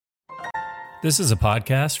This is a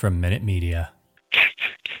podcast from Minute Media.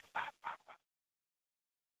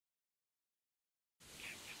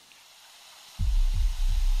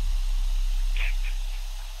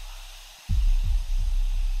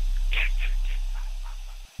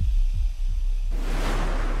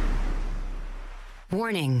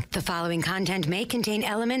 Warning, the following content may contain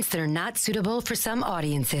elements that are not suitable for some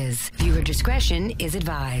audiences. Viewer discretion is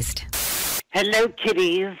advised. Hello,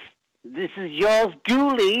 kiddies. This is yours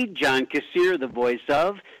duly, John Kassir, the voice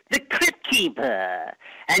of The Crypt Keeper.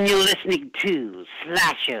 And you're listening to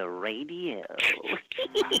Slasher Radio.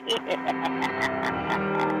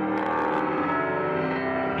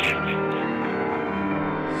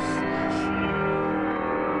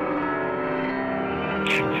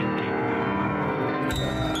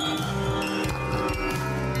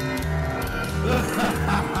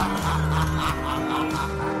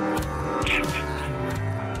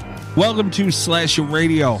 Welcome to Slasher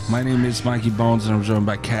Radio. My name is Mikey Bones, and I'm joined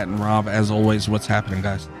by Kat and Rob. As always, what's happening,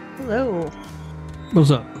 guys? Hello. What's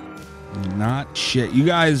up? Not shit. You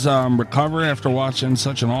guys recover after watching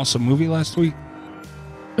such an awesome movie last week?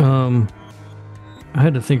 I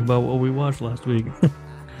had to think about what we watched last week.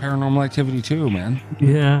 Paranormal Activity 2, man.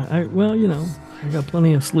 Yeah, I got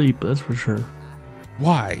plenty of sleep, that's for sure.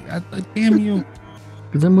 Why? Damn you.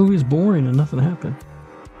 Because that movie's boring and nothing happened.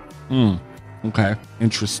 Okay,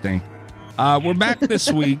 interesting. We're back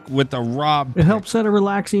this week with a Rob. It helps set a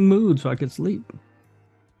relaxing mood so I could sleep.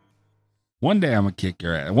 One day I'm going to kick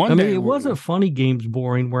your ass. It wasn't Funny Games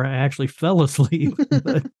boring where I actually fell asleep.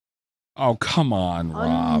 But... Oh, come on,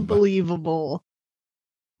 Rob. Unbelievable.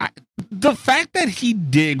 The fact that he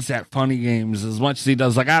digs at Funny Games as much as he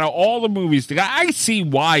does, like out of all the movies, I see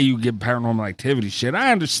why you get Paranormal Activity shit.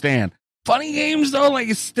 I understand. Funny Games, though, like,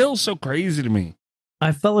 it's still so crazy to me.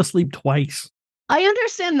 I fell asleep twice. I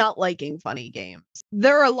understand not liking Funny Games.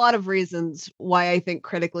 There are a lot of reasons why I think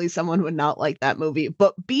critically someone would not like that movie,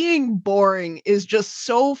 but being boring is just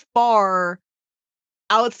so far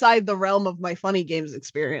outside the realm of my Funny Games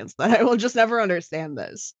experience that I will just never understand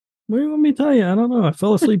this. What do you want me to tell you? I don't know. I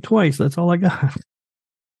fell asleep twice. That's all I got.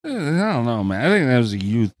 I don't know, man. I think that was a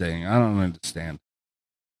youth thing. I don't understand.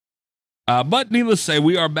 But needless to say,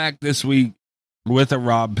 we are back this week with a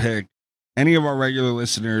Rob pick. Any of our regular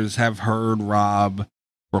listeners have heard Rob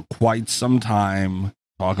for quite some time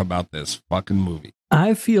talk about this fucking movie.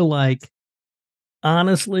 I feel like,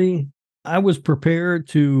 honestly, I was prepared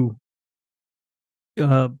to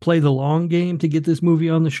play the long game to get this movie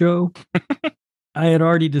on the show. I had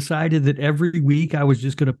already decided that every week I was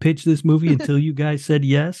just going to pitch this movie until you guys said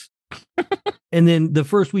yes. And then the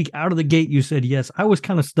first week out of the gate, you said yes. I was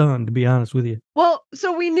kind of stunned, to be honest with you. Well,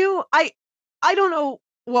 so we knew, I don't know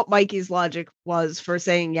what Mikey's logic was for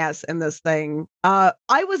saying yes in this thing. I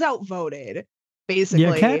was outvoted, basically.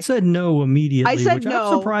 Yeah, Kat said no immediately. I said which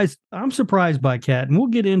no. I'm surprised by Kat, and we'll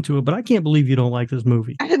get into it, but I can't believe you don't like this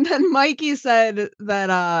movie. And then Mikey said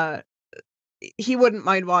that he wouldn't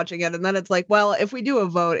mind watching it. And then it's like, well, if we do a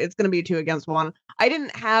vote, it's going to be 2-1. I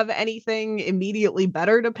didn't have anything immediately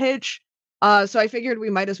better to pitch. So I figured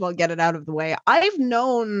we might as well get it out of the way. I've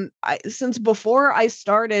known since before I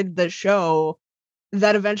started the show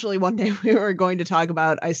that eventually one day we were going to talk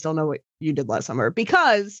about I Still Know What You Did Last Summer,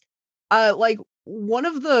 because one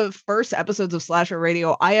of the first episodes of Slasher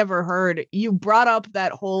Radio I ever heard, you brought up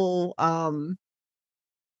that whole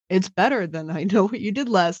it's better than I Know What You Did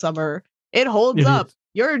Last Summer. It holds up.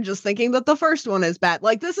 You're just thinking that the first one is bad.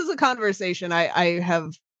 Like, this is a conversation I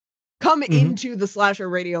have come into the Slasher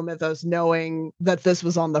Radio mythos knowing that this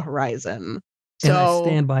was on the horizon. And I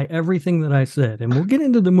stand by everything that I said. And we'll get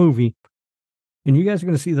into the movie. And you guys are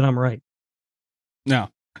going to see that I'm right. No.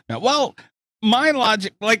 Well, my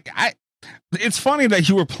logic, it's funny that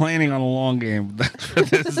you were planning on a long game.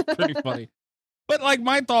 This is pretty funny. But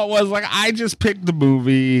my thought was I just picked the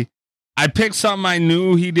movie. I picked something I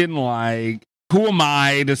knew he didn't like. Who am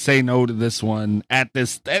I to say no to this one at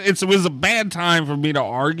this? It was a bad time for me to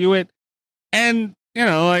argue it. And,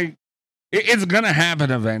 it's going to happen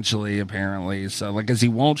eventually, apparently. So, because he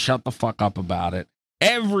won't shut the fuck up about it.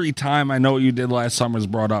 Every time I Know What You Did Last Summer is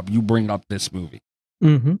brought up, you bring up this movie.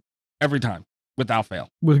 Mm-hmm. Every time, without fail.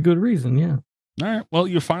 With good reason, yeah. All right. Well,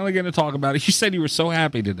 you're finally going to talk about it. You said you were so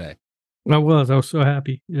happy today. I was so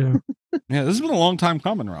happy. Yeah. Yeah, this has been a long time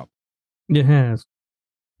coming, Rob. It has.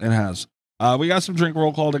 It has. We got some drink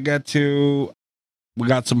roll call to get to. We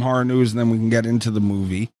got some horror news, and then we can get into the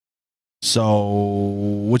movie. So,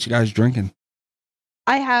 what you guys drinking?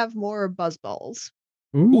 I have more Buzzballs.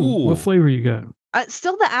 Ooh. What flavor you got?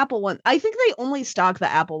 Still the apple one. I think they only stock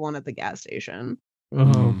the apple one at the gas station.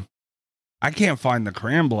 Oh. I can't find the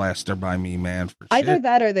Cran Blaster by me, man. For Either shit.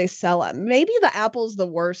 that or they sell out. Maybe the Apple's the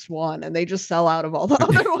worst one, and they just sell out of all the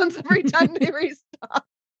other ones every time they restock.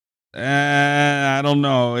 I don't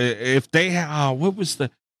know if they. What was the?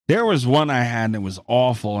 There was one I had and it was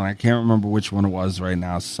awful, and I can't remember which one it was right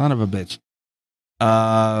now. Son of a bitch.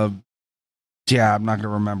 Yeah, I'm not gonna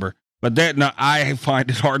remember. But I find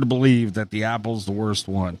it hard to believe that the Apple's the worst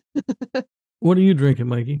one. What are you drinking,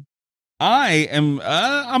 Mikey? I am.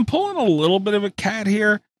 I'm pulling a little bit of a cat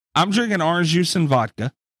here. I'm drinking orange juice and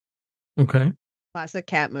vodka. Okay. Classic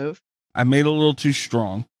cat move. I made it a little too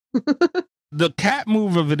strong. The cat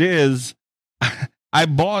move of it is, I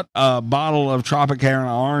bought a bottle of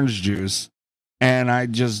Tropicana orange juice, and I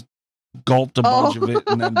just gulped a bunch of it,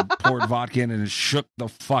 and then poured vodka in, and it shook the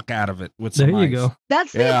fuck out of it with some There you ice. go.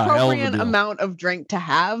 That's the Yeah, hell of a appropriate deal. amount of drink to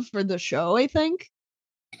have for the show, I think.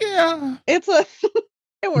 Yeah, It's a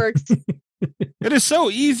it works. it is so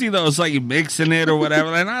easy though. It's like you mixing it or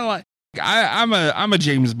whatever, and I'm a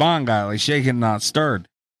James Bond guy, like shaken not stirred,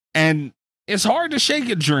 and it's hard to shake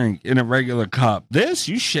a drink in a regular cup. This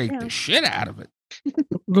you shake the shit out of it.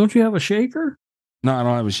 Don't you have a shaker? No, I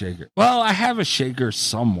don't have a shaker. Well, I have a shaker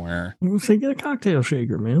somewhere. Well, say get a cocktail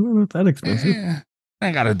shaker, man. They're not that expensive.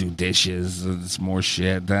 I gotta do dishes. It's more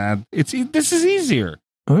shit. This is easier.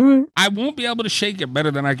 All right. I won't be able to shake it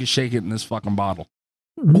better than I can shake it in this fucking bottle.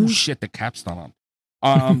 Oh Mhm. shit, the cap's not on.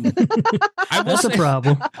 I will That's a say,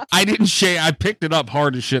 problem. I didn't shake. I picked it up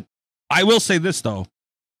hard as shit. I will say this though.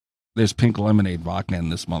 There's pink lemonade vodka in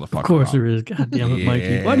this motherfucker. Of course there is. God damn it,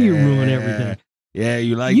 Mikey. Why do you ruin everything? Yeah,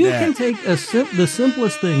 you like You that. can take the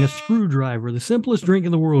simplest thing, a screwdriver, the simplest drink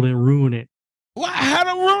in the world, and ruin it. How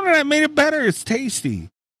to ruin it? I made it better. It's tasty.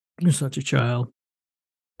 You're such a child.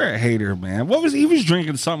 You're a hater, man. He was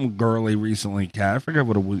drinking something girly recently, Cat. I forget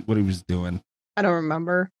what he was doing. I don't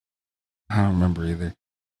remember. I don't remember either.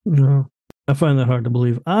 No, I find that hard to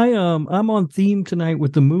believe. I'm on theme tonight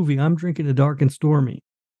with the movie. I'm drinking a Dark and Stormy.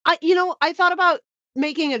 I thought about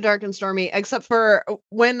making it dark and stormy, except for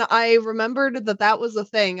when I remembered that was a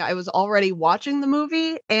thing. I was already watching the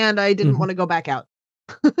movie, and I didn't Mhm. want to go back out.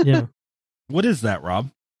 Yeah, What is that,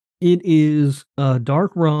 Rob? it is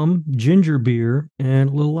dark rum, ginger beer, and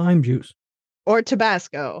a little lime juice. Or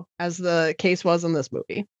Tabasco, as the case was in this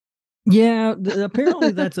movie. Yeah,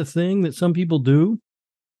 apparently that's a thing that some people do.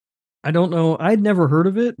 I don't know. I'd never heard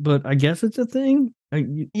of it, but I guess it's a thing.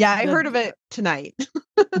 Yeah, I heard of it tonight.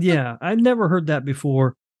 Yeah, I'd never heard that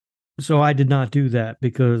before, so I did not do that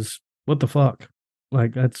because what the fuck?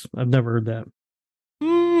 Like I've never heard that.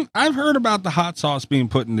 I've heard about the hot sauce being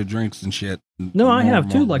put into drinks and shit. No, I have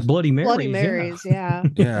too, like Bloody Marys. Bloody Marys, yeah.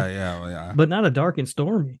 Yeah. But not a dark and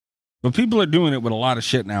stormy. But people are doing it with a lot of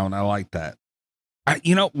shit now, and I like that.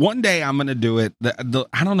 One day I'm gonna do it.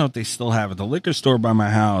 I don't know if they still have it. The liquor store by my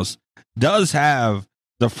house does have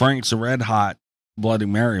the Frank's Red Hot Bloody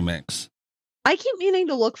Mary mix. I keep meaning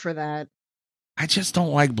to look for that. I just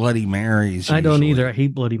don't like Bloody Marys. I don't usually. either. I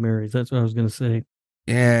hate Bloody Marys. That's what I was going to say.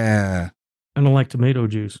 Yeah. I don't like tomato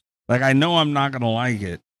juice. Like, I know I'm not going to like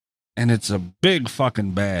it. And it's a big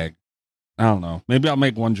fucking bag. I don't know. Maybe I'll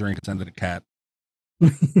make one drink and send it to Cat.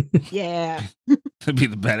 Yeah. That'd be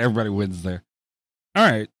the bet. Everybody wins there. All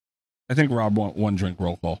right. I think Rob won one drink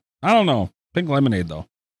roll call. I don't know. Pink lemonade, though.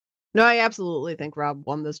 No, I absolutely think Rob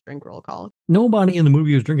won this drink roll call. Nobody in the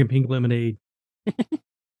movie was drinking pink lemonade.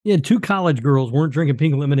 Yeah, 2 college girls weren't drinking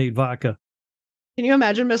pink lemonade vodka. Can you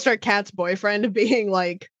imagine Mr. Cat's boyfriend being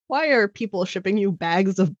like, why are people shipping you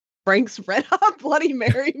bags of Frank's Red Hot Bloody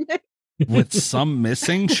Mary mix? With some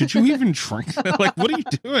missing? Should you even drink that? Like, what are you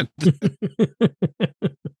doing?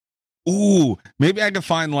 Ooh, maybe I could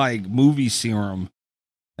find like movie serum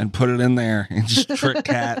and put it in there and just trick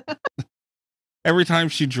Cat. Every time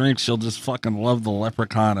she drinks, she'll just fucking love the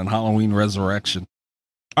Leprechaun and Halloween Resurrection.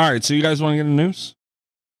 All right, so you guys want to get a news?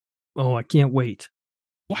 Oh, I can't wait.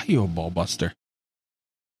 Why are you a ball buster?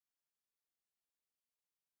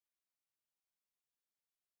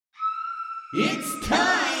 It's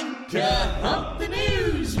time to hump the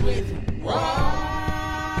news with Rob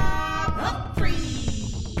Humphrey.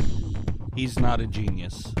 He's not a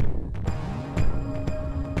genius.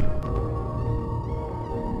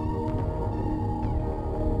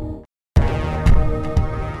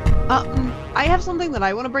 I have something that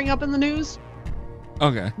I want to bring up in the news,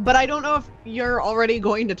 Okay. but I don't know if you're already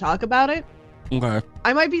going to talk about it. Okay.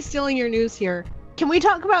 I might be stealing your news here. Can we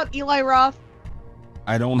talk about Eli Roth?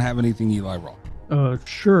 I don't have anything Eli Roth.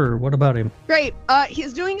 Sure. What about him? Great.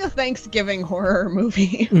 He's doing a Thanksgiving horror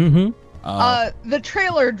movie. Mm-hmm. The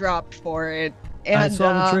trailer dropped for it. And, I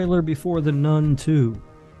saw the trailer before The Nun too.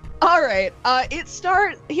 All right.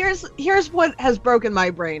 Here's what has broken my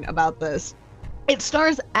brain about this. It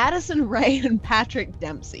stars Addison Rae and Patrick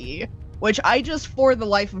Dempsey, which I just, for the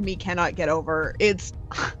life of me, cannot get over. It's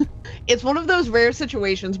it's one of those rare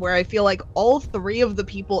situations where I feel like all three of the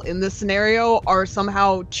people in this scenario are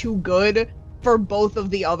somehow too good for both of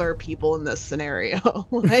the other people in this scenario.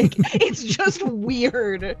 Like, it's just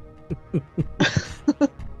weird.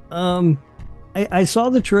 I saw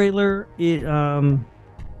the trailer. It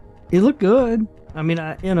looked good. I mean,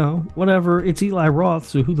 whatever. It's Eli Roth,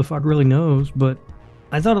 so who the fuck really knows? But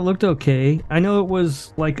I thought it looked okay. I know it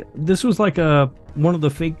was like, this was like one of the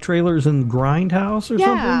fake trailers in Grindhouse or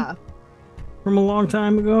something from a long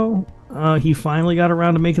time ago. He finally got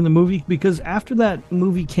around to making the movie, because after that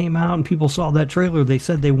movie came out and people saw that trailer, they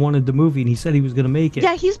said they wanted the movie, and he said he was going to make it.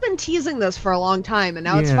 Yeah, he's been teasing this for a long time, and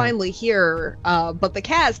now it's finally here. But the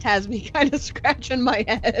cast has me kind of scratching my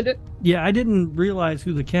head. Yeah, I didn't realize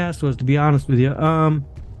who the cast was, to be honest with you.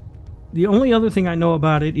 The only other thing I know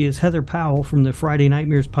about it is Heather Powell from the Friday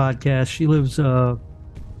Nightmares podcast. She lives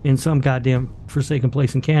in some goddamn forsaken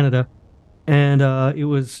place in Canada, and it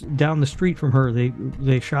was down the street from her.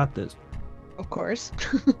 They shot this. Of course.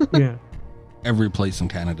 Yeah. Every place in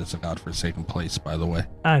Canada is a godforsaken place, by the way.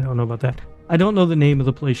 I don't know about that. I don't know the name of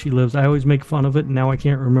the place she lives. I always make fun of it, and now I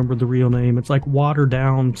can't remember the real name. It's like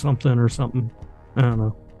Waterdown something or something. I don't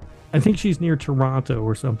know. I think she's near Toronto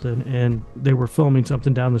or something, and they were filming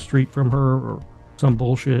something down the street from her or some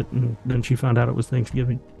bullshit, and then she found out it was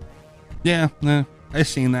Thanksgiving. Yeah, I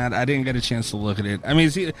seen that. I didn't get a chance to look at it. I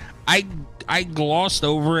mean, see, I glossed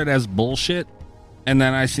over it as bullshit, and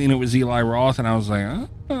then I seen it was Eli Roth, and I was like,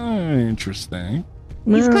 interesting.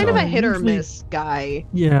 He's kind of a hit or miss guy.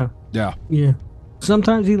 Yeah. Yeah.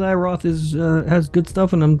 Sometimes Eli Roth has good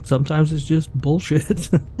stuff in him. Sometimes it's just bullshit.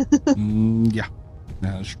 Yeah,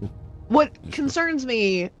 that's true. What concerns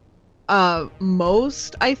me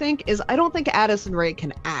most, I think, is I don't think Addison Rae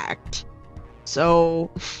can act.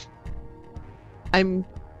 So I'm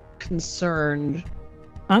concerned.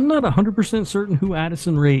 I'm not 100% certain who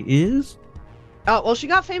Addison Rae is. Well, she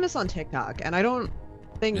got famous on TikTok, and I don't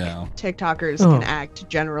think TikTokers Oh. can act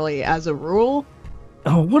generally as a rule.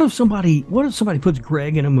 Oh, what if somebody puts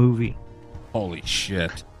Greg in a movie? Holy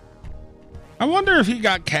shit. I wonder if he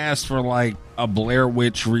got cast for like a Blair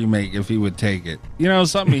Witch remake, if he would take it. You know,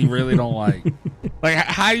 something he really don't like. Like,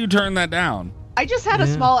 how do you turn that down? I just had a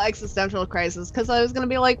small existential crisis because I was going to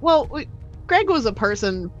be like, well, Greg was a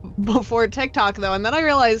person before TikTok, though, and then I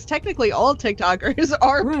realized technically all TikTokers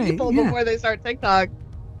are people before they start TikTok.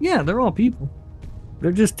 Yeah, they're all people.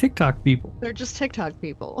 They're just TikTok people. They're just TikTok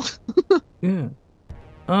people. Yeah.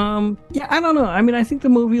 Yeah, I don't know. I mean, I think the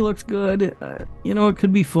movie looks good. It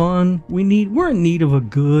could be fun. We're in need of a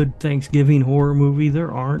good Thanksgiving horror movie.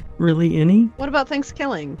 There aren't really any. What about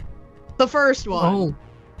Thanksgiving? The first one.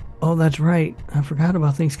 Oh, that's right. I forgot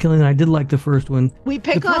about Thanksgiving. I did like the first one. We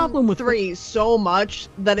pick on 3 so much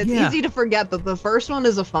that it's easy to forget that the first one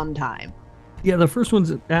is a fun time. Yeah, the first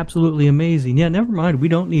one's absolutely amazing. Yeah, never mind. We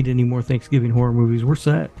don't need any more Thanksgiving horror movies. We're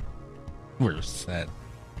set. We're set.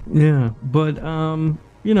 Yeah, but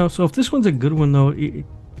so if this one's a good one though,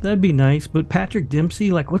 that'd be nice. But Patrick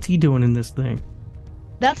Dempsey, like, what's he doing in this thing?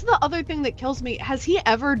 That's the other thing that kills me. Has he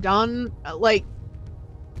ever done like?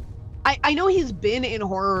 I know he's been in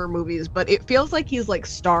horror movies, but it feels like he's like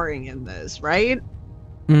starring in this, right?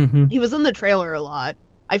 Mm-hmm. He was in the trailer a lot.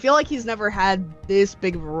 I feel like he's never had this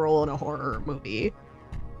big of a role in a horror movie.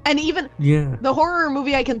 And even the horror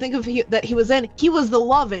movie I can think of that he was in, he was the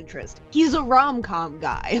love interest. He's a rom-com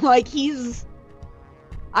guy. Like, he's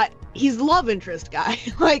love interest guy.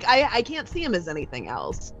 Like, I can't see him as anything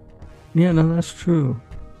else. Yeah, no, that's true.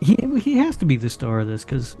 He has to be the star of this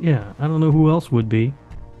because, I don't know who else would be.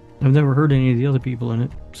 I've never heard any of the other people in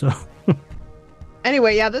it, so.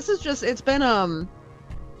 Anyway, this is just, it's been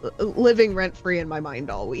living rent-free in my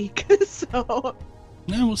mind all week, so.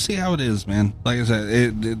 Yeah, we'll see how it is, man. Like I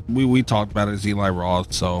said, we talked about it as Eli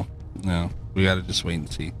Roth, so we got to just wait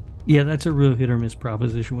and see. Yeah, that's a real hit or miss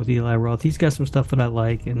proposition with Eli Roth. He's got some stuff that I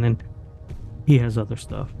like, and then he has other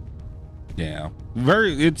stuff. Yeah,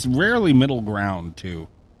 it's rarely middle ground too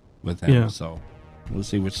with him. Yeah. So we'll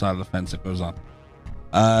see which side of the fence it goes on.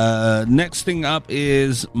 Next thing up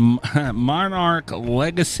is Monarch: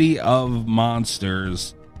 Legacy of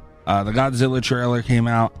Monsters. The Godzilla trailer came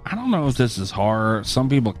out. I don't know if this is horror. Some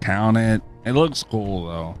people count it. It looks cool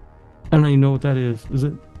though. I don't even know what that is. Is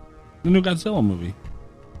it the new Godzilla movie?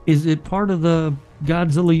 Is it part of the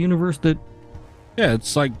Godzilla universe that? Yeah,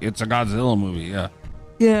 it's a Godzilla movie. Yeah.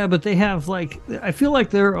 Yeah, but they have I feel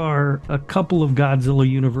like there are a couple of Godzilla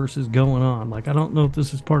universes going on. Like, I don't know if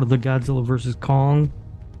this is part of the Godzilla versus Kong.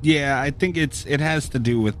 Yeah, I think it has to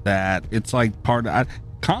do with that. It's like part of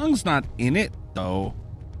Kong's not in it, though.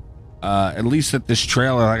 At least at this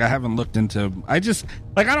trailer, like I haven't looked into. I just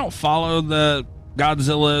like I don't follow the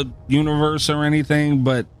Godzilla universe or anything,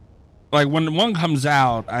 but like when one comes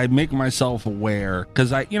out, I make myself aware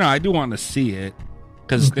because I do want to see it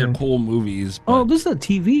because they're cool movies. Oh, this is a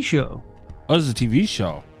TV show. Oh, this is a TV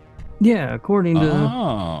show. Yeah, according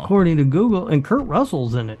to Google, and Kurt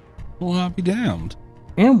Russell's in it. Well, I'll be damned.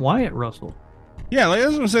 And Wyatt Russell. Yeah, like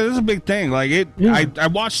that's what I'm saying. This is a big thing. Like it, Yeah. I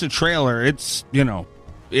watched the trailer. It's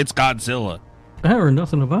it's Godzilla. I heard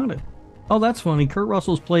nothing about it. Oh, that's funny. Kurt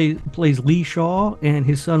Russell plays Lee Shaw, and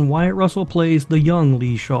his son Wyatt Russell plays the young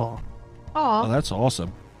Lee Shaw. Oh, that's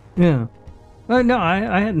awesome. Yeah. No,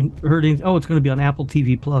 I hadn't heard anything. Oh, it's going to be on Apple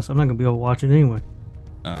TV Plus. I'm not going to be able to watch it anyway.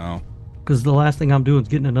 Oh. Because the last thing I'm doing is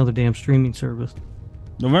getting another damn streaming service.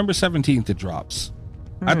 November 17th it drops.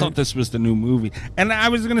 I thought this was the new movie. And I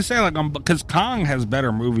was going to say, like, because Kong has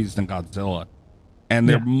better movies than Godzilla. And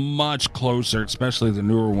they're much closer, especially the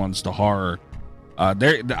newer ones, to horror.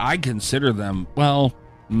 I consider them, well,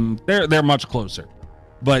 they're much closer.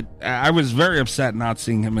 But I was very upset not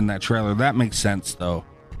seeing him in that trailer. That makes sense, though.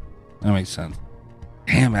 That makes sense.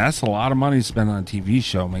 Damn, that's a lot of money to spend on a TV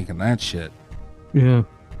show making that shit. Yeah.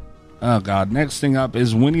 Oh, God. Next thing up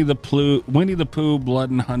is Winnie the Pooh,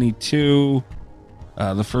 Blood and Honey 2.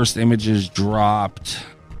 The first images dropped.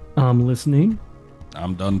 I'm listening.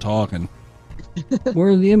 I'm done talking. Where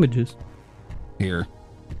are the images? Here.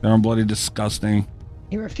 They're bloody disgusting.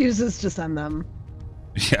 He refuses to send them.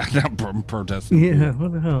 Yeah, I'm protesting. Yeah,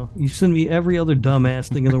 what the hell? You send me every other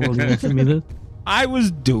dumbass thing in the world. You send me this? I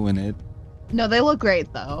was doing it. No, they look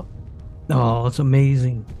great though. Oh, it's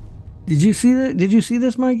amazing. Did you see that? Did you see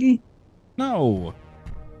this, Mikey? No.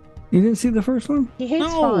 You didn't see the first one? He hates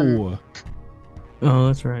fun. No. Oh,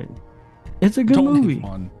 that's right. It's a good movie.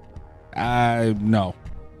 Fun. No.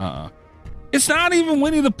 It's not even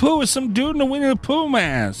Winnie the Pooh. It's some dude in a Winnie the Pooh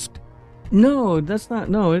mask. No, that's not.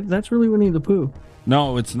 No, that's really Winnie the Pooh.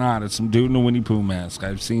 No, it's not. It's some dude in a Winnie Pooh mask.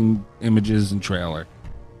 I've seen images and trailer.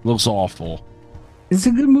 Looks awful. It's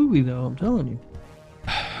a good movie, though. I'm telling you.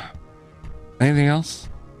 Anything else?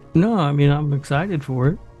 No, I mean, I'm excited for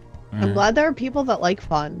it. I'm glad there are people that like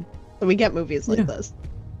fun, so we get movies like this.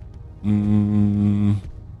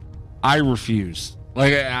 I refuse.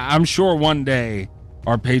 Like, I'm sure one day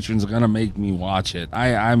our patrons are gonna make me watch it.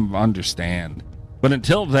 I understand, but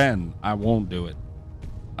until then, I won't do it.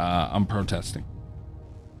 I'm protesting.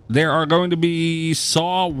 There are going to be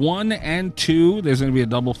Saw 1 and 2. There's going to be a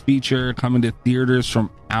double feature coming to theaters from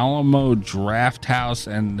Alamo Drafthouse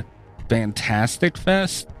and Fantastic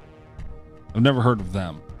Fest. I've never heard of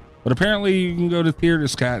them, but apparently you can go to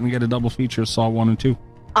Theaters Cat and get a double feature of Saw 1 and 2.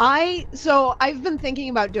 I've been thinking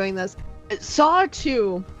about doing this. Saw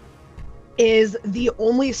 2 is the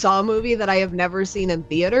only Saw movie that I have never seen in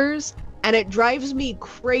theaters, and it drives me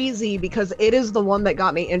crazy because it is the one that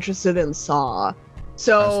got me interested in Saw.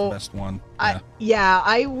 So that's the best one.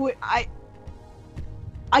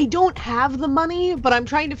 I don't have the money, but I'm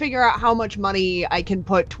trying to figure out how much money I can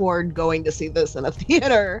put toward going to see this in a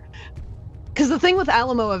theater. Because the thing with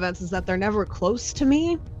Alamo events is that they're never close to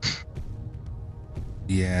me.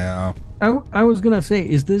 Yeah. I was gonna say,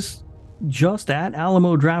 is this just at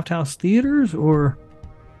Alamo Drafthouse Theaters, or?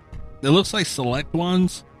 It looks like select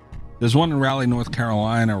ones. There's one in Raleigh, North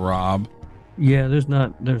Carolina, Rob. Yeah, there's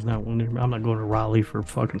not one. I'm not going to Raleigh for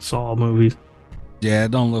fucking Saw movies. Yeah,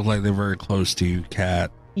 it don't look like they're very close to you,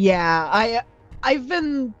 Kat. Yeah, I've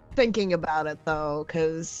been thinking about it though,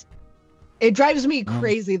 because it drives me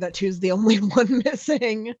crazy that 2's the only one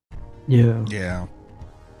missing. Yeah. Yeah.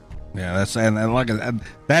 Yeah, that's and like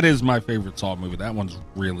that is my favorite Saw movie. That one's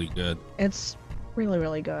really good. It's really,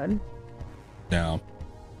 really good. Yeah.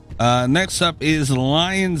 Next up is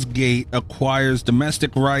Lionsgate acquires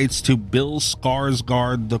domestic rights to Bill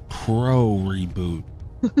Skarsgård The Crow reboot.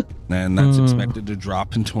 And that's expected to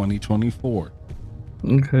drop in 2024.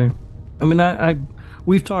 Okay. I mean,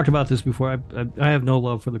 we've talked about this before. I have no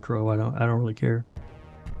love for The Crow. I don't really care.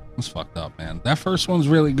 It's fucked up, man. That first one's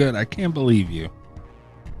really good. I can't believe you.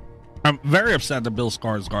 I'm very upset that Bill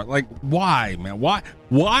Skarsgård. Like, why, man? Why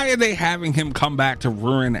are they having him come back to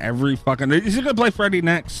ruin every fucking... Is he gonna play Freddy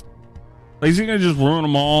next? Like, is he gonna just ruin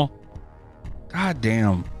them all? God damn.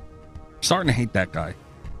 I'm starting to hate that guy.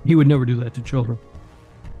 He would never do that to children.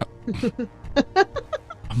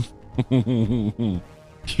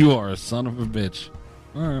 You are a son of a bitch.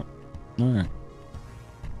 All right.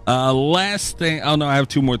 Last thing. Oh no, I have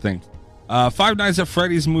two more things. Five Nights at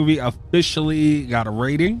Freddy's movie officially got a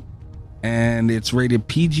rating, and it's rated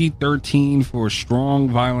PG-13 for strong,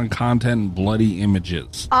 violent content and bloody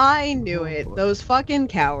images. I knew it. Those fucking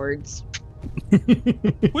cowards.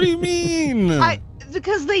 What do you mean?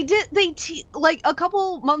 Because like a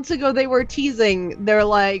couple months ago they were teasing, they're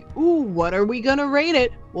like, ooh, what are we gonna rate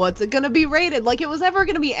it? What's it gonna be rated? Like it was ever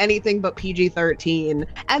gonna be anything but PG-13.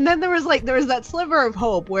 And then there was that sliver of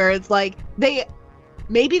hope where it's like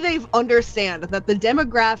maybe they've understand that the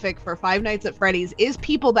demographic for Five Nights at Freddy's is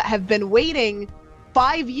people that have been waiting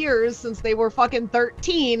 5 years since they were fucking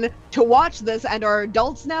 13 to watch this and are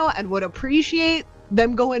adults now and would appreciate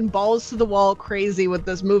them going balls to the wall crazy with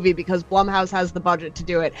this movie because Blumhouse has the budget to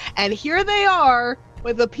do it. And here they are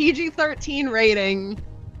with a PG-13 rating.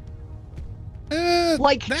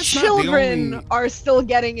 Like children are still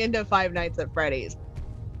getting into Five Nights at Freddy's.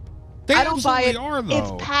 I don't buy it.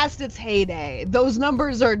 It's past its heyday. Those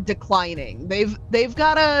numbers are declining. They've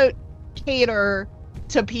got to cater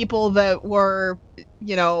to people that were,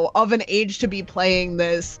 you know, of an age to be playing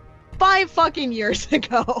this 5 fucking years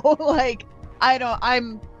ago. Like,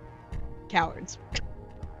 I'm cowards.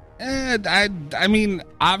 I mean,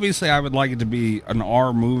 obviously I would like it to be an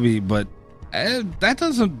R movie, but that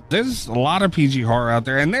doesn't, there's a lot of PG horror out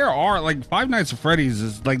there, and there are, like, Five Nights at Freddy's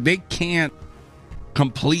is, like, they can't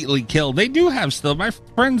completely kill. They do have still, my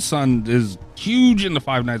friend's son is huge into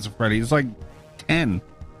Five Nights at Freddy's, like 10.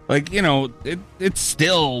 Like, you know, it's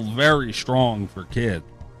still very strong for kids.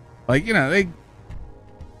 Like, you know,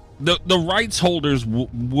 the rights holders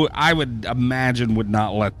I would imagine would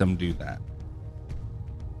not let them do that.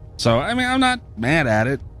 So, I mean, I'm not mad at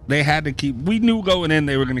it. They had to keep, we knew going in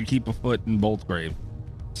they were going to keep a foot in both graves.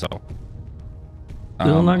 So.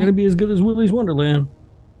 Still not going to be as good as Willy's Wonderland.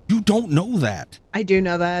 You don't know that. I do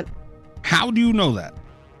know that. How do you know that?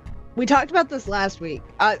 We talked about this last week.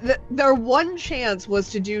 Their one chance was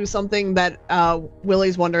to do something that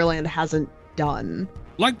Willy's Wonderland hasn't done.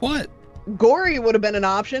 Like what? Gory would have been an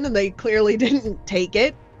option, and they clearly didn't take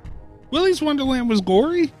it. Willy's Wonderland was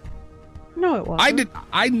gory? No, it wasn't.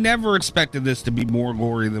 I never expected this to be more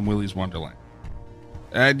gory than Willy's Wonderland.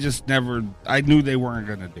 I knew they weren't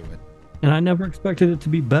going to do it. And I never expected it to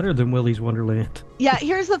be better than Willy's Wonderland. Yeah,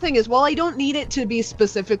 here's the thing is, while I don't need it to be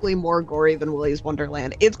specifically more gory than Willy's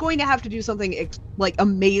Wonderland, it's going to have to do something like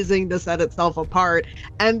amazing to set itself apart.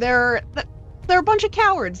 And they're a bunch of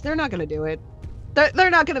cowards. They're not going to do it.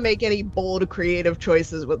 They're not going to make any bold, creative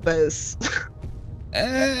choices with this.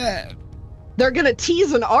 They're going to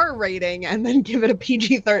tease an R rating and then give it a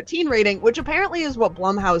PG-13 rating, which apparently is what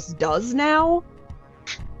Blumhouse does now.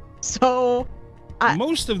 So...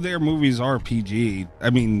 most of their movies are PG.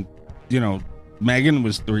 I mean, you know, Megan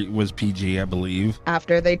was PG, I believe.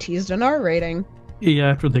 After they teased an R rating. Yeah,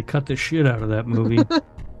 after they cut the shit out of that movie.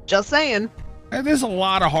 Just saying. And there's a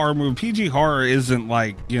lot of horror movies. PG horror isn't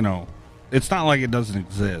like, you know, it's not like it doesn't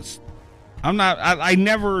exist. I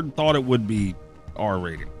never thought it would be R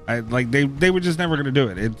rating. They were just never going to do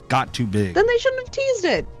it. It got too big. Then they shouldn't have teased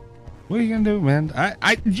it. What are you gonna do, man?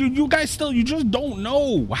 You guys still, you just don't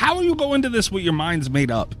know. How will you go into this with your minds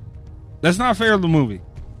made up? That's not fair to the movie.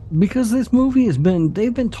 Because this movie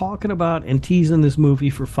they've been talking about and teasing this movie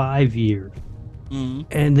for 5 years. Mm-hmm.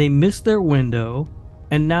 And they missed their window.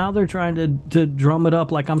 And now they're trying to drum it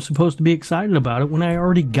up like I'm supposed to be excited about it when I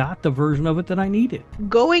already got the version of it that I needed.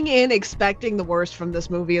 Going in expecting the worst from this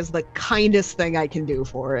movie is the kindest thing I can do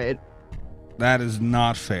for it. That is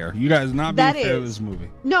not fair. You guys not being fair to this movie.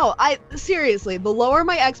 No, seriously, the lower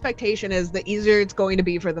my expectation is, the easier it's going to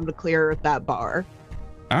be for them to clear that bar.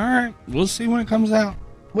 All right, we'll see when it comes out.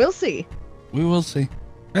 We'll see. We will see.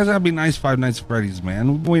 That's gotta be nice. Five Nights at Freddy's, man.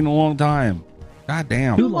 We've been waiting a long time. God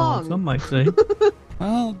damn. Too long, some might say.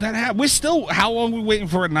 Well, we're still, how long are we waiting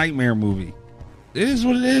for a Nightmare movie? It is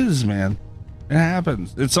what it is, man. It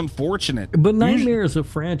happens. It's unfortunate. But Nightmare is a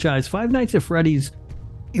franchise. Five Nights at Freddy's,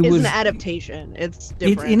 It was an adaptation. It's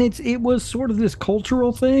different. It was sort of this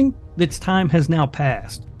cultural thing that's time has now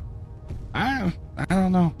passed. I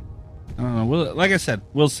don't know. Like I said,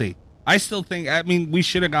 we'll see. I still think, I mean, we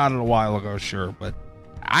should have got it a while ago, sure, but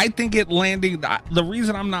I think it landing, the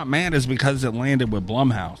reason I'm not mad is because it landed with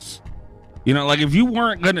Blumhouse. You know, like if you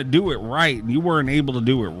weren't going to do it right and you weren't able to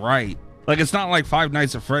do it right, like it's not like Five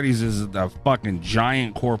Nights at Freddy's is a fucking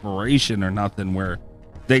giant corporation or nothing where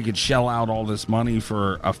they could shell out all this money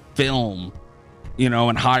for a film, you know,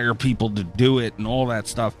 and hire people to do it and all that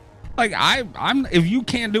stuff. Like I'm if you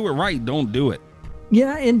can't do it right, don't do it.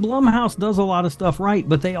 Yeah, and Blumhouse does a lot of stuff right,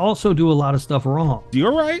 but they also do a lot of stuff wrong.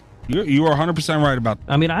 You're right. You are 100% right about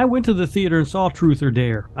that. I mean, I went to the theater and saw Truth or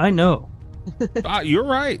Dare. I know. You're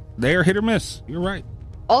right. They're hit or miss. You're right.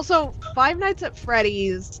 Also, Five Nights at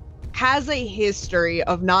Freddy's has a history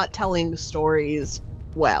of not telling stories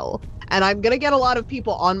well. And I'm going to get a lot of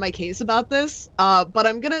people on my case about this, but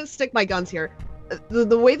I'm going to stick my guns here.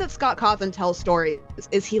 the way that Scott Cawthon tells stories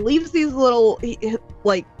is he leaves these little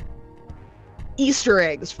like Easter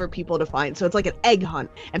eggs for people to find. So it's like an egg hunt,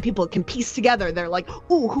 and people can piece together. They're like,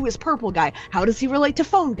 ooh, who is Purple Guy? How does he relate to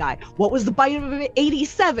Phone Guy? What was the bite of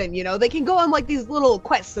 87? You know, they can go on like these little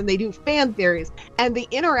quests, and they do fan theories. And the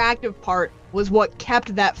interactive part was what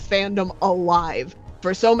kept that fandom alive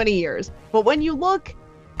for so many years. But when you look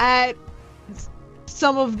at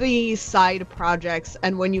some of the side projects,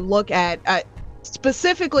 and when you look at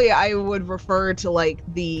specifically, I would refer to like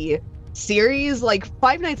the series, like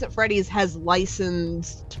Five Nights at Freddy's has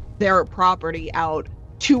licensed their property out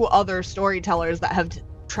to other storytellers that have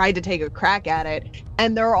tried to take a crack at it,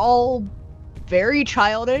 and they're all very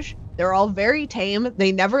childish, they're all very tame,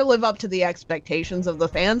 they never live up to the expectations of the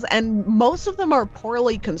fans, and most of them are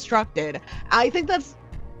poorly constructed. I think that's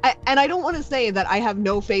and I don't want to say that I have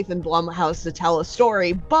no faith in Blumhouse to tell a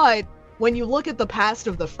story, but when you look at the past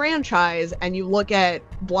of the franchise and you look at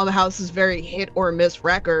Blumhouse's very hit or miss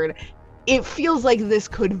record, it feels like this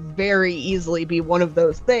could very easily be one of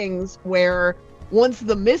those things where once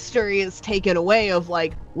the mystery is taken away of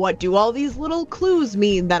like, what do all these little clues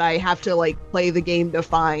mean that I have to like play the game to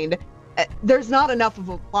find, there's not enough of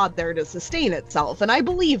a plot there to sustain itself. And I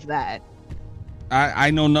believe that.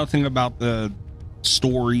 I know nothing about the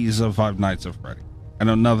stories of Five Nights at Freddy. I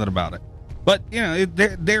know nothing about it. But, you know,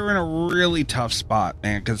 they're in a really tough spot,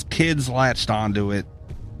 man, because kids latched onto it.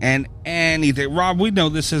 And anything, Rob, we know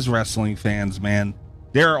this is wrestling fans, man.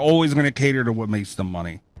 They're always going to cater to what makes them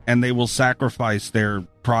money, and they will sacrifice their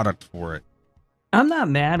product for it. I'm not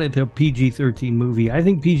mad at a PG-13 movie. I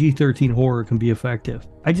think PG-13 horror can be effective.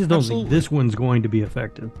 I just don't think this one's going to be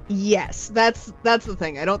effective. Yes, that's the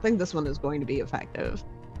thing. I don't think this one is going to be effective.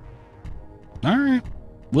 All right,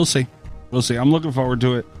 we'll see. I'm looking forward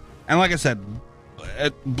to it. And like I said,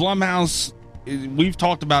 at Blumhouse, we've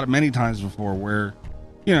talked about it many times before, where,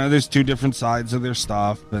 you know, there's two different sides of their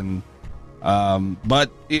stuff, and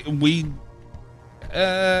but we're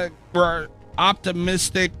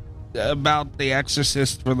optimistic about The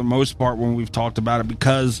Exorcist for the most part when we've talked about it,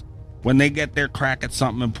 because when they get their crack at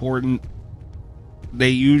something important,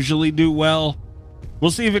 they usually do well.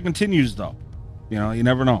 We'll see if it continues, though. You know, you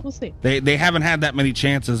never know. We'll see. They haven't had that many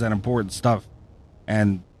chances at important stuff,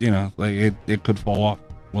 and you know, like it could fall off.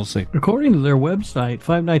 We'll see. According to their website,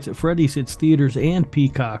 Five Nights at Freddy's hits theaters and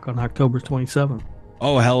Peacock on October 27th.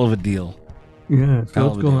 Oh, hell of a deal. Yeah,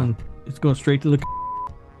 so it's going straight to the.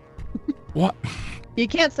 What? You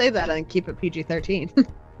can't say that and keep it PG-13.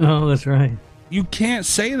 Oh, that's right. You can't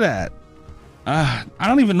say that. I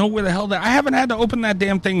don't even know where the hell that. I haven't had to open that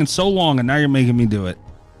damn thing in so long, and now you're making me do it.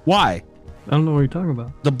 Why? I don't know what you're talking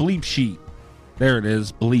about. The bleep sheet. There it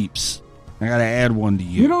is. Bleeps. I gotta add one to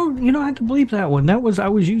you. You don't have to bleep that one. I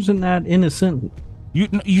was using that in a sentence.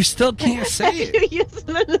 You still can't say it. You use it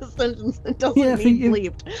in a sentence. It doesn't mean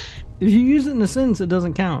bleeped. If you use it in a sentence, it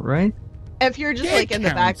doesn't count, right? If you're just like in the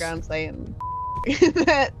background saying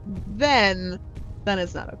that, then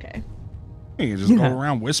it's not okay. You can just go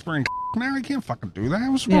around whispering. Now I can't fucking do that.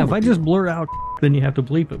 What's wrong if with I you? just blurt out, then you have to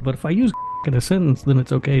bleep it. But if I use in a sentence, then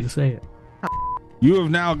it's okay to say it. You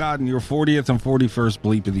have now gotten your 40th and 41st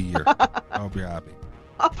bleep of the year. I hope you're happy.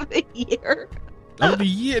 Of the year. Of the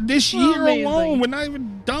year. This year Amazing. alone. We're not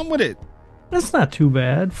even done with it. That's not too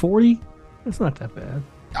bad. 40? That's not that bad.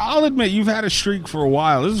 I'll admit, you've had a streak for a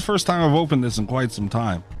while. This is the first time I've opened this in quite some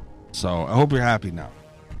time. So I hope you're happy now.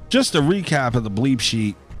 Just a recap of the bleep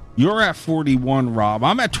sheet. You're at 41, Rob.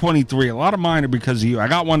 I'm at 23. A lot of mine are because of you. I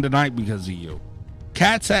got one tonight because of you.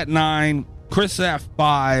 Kat's at 9. Chris at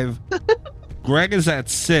 5. Greg is at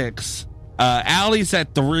 6. Allie's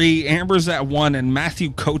at 3. Amber's at 1. And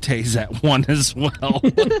Matthew Cote's at 1 as well.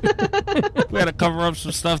 We had to cover up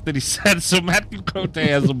some stuff that he said. So Matthew Cote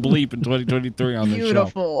has a bleep in 2023 on the show.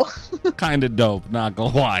 Beautiful. Kind of dope, not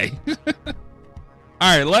gonna lie.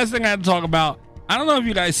 All right, last thing I had to talk about. I don't know if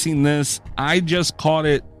you guys seen this. I just caught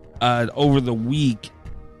it over the week,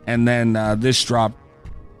 and then this dropped.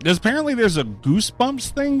 Because apparently there's a Goosebumps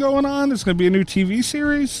thing going on. It's going to be a new TV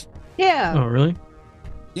series. Yeah. Oh, really?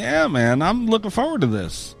 Yeah, man. I'm looking forward to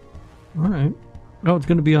this. All right. Oh, it's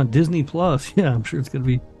going to be on Disney Plus. Yeah, I'm sure it's going to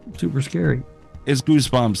be super scary. It's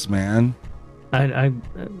Goosebumps, man.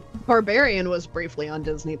 Barbarian was briefly on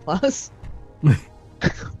Disney Plus.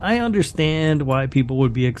 I understand why people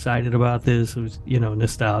would be excited about this. It was,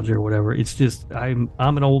 nostalgia or whatever. It's just I'm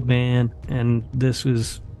an old man, and this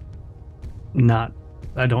was not.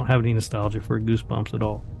 I don't have any nostalgia for Goosebumps at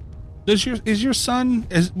all. Was your son?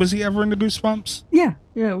 Was he ever into Goosebumps? Yeah,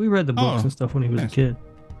 we read the books and stuff when he was a kid.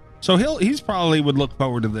 So he's probably would look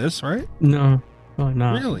forward to this, right? No, probably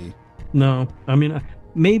not. Really? No, I mean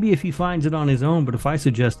maybe if he finds it on his own, but if I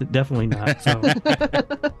suggest it, definitely not. So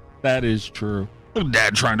That is true. Look at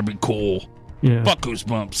Dad trying to be cool. yeah, Fuck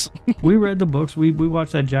Goosebumps. we read the books. We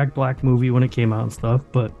watched that Jack Black movie when it came out and stuff.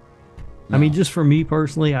 But I mean, just for me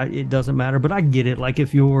personally, it doesn't matter. But I get it. Like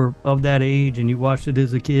if you're of that age and you watched it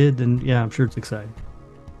as a kid, then yeah, I'm sure it's exciting.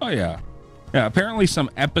 Oh, yeah. Yeah, apparently some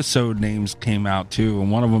episode names came out, too,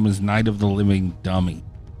 and one of them is Night of the Living Dummy.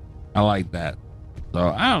 I like that. So,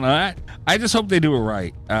 I don't know. I just hope they do it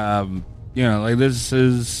right. Like this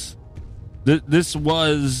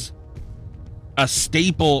was a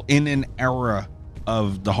staple in an era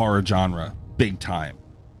of the horror genre, big time.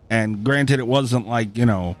 And granted, it wasn't like,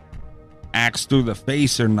 axe through the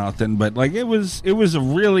face or nothing, but like it was a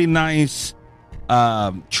really nice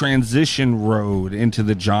transition road into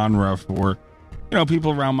the genre for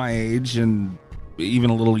people around my age and even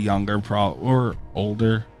a little younger or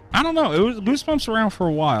older. I don't know. It was Goosebumps around for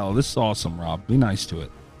a while. This is awesome, Rob. Be nice to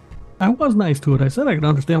it. I was nice to it. I said I can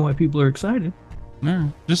understand why people are excited.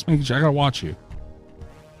 No, just making sure. I gotta watch you.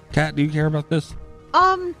 Kat, do you care about this?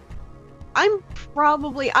 I'm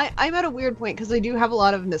at a weird point because I do have a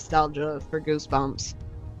lot of nostalgia for Goosebumps.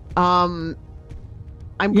 I'm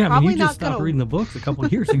probably you not just stopped gonna reading the books a couple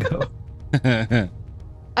of years ago.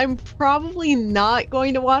 I'm probably not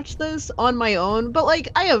going to watch this on my own, but like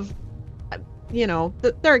I have,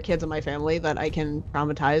 there are kids in my family that I can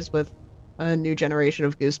traumatize with a new generation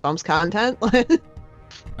of Goosebumps content.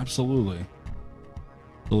 Absolutely.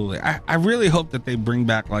 I really hope that they bring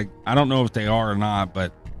back, like, I don't know if they are or not,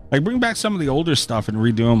 but like bring back some of the older stuff and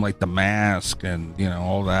redo them, like The Mask and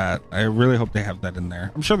all that. I really hope they have that in there.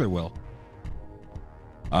 I'm sure they will.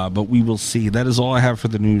 But we will see. That is all I have for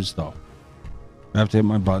the news, though. I have to hit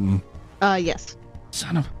my button. Yes.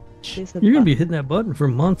 Son of a... You're going to be hitting that button for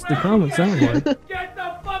months to come, it sounds like. Get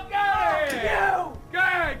the fuck out of here! You! Go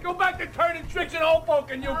ahead, go back to turning tricks and old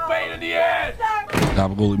folk and you pain in the ass!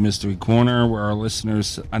 Gabagool Mystery Corner, where our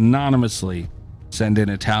listeners anonymously send in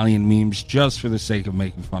Italian memes just for the sake of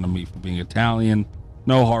making fun of me for being Italian.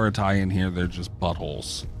 No horror tie-in here, they're just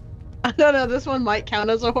buttholes. I don't know, this one might count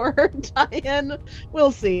as a horror tie-in.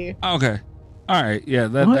 We'll see. Okay. All right, yeah,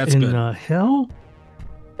 that's what in good. the hell?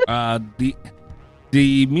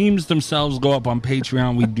 The memes themselves go up on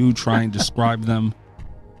Patreon. We do try and describe them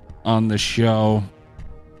on the show.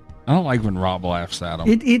 I don't like when Rob laughs at them.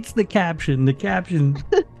 It's the caption. The caption's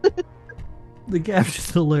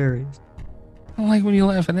hilarious. I don't like when you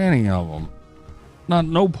laugh at any of them.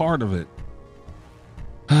 No part of it.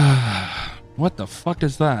 What the fuck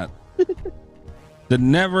is that? The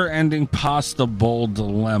never-ending pasta bowl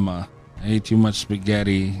dilemma. I ate too much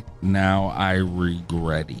spaghetti. Now I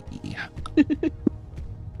regret it.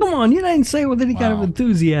 Come on, you didn't say it with any kind of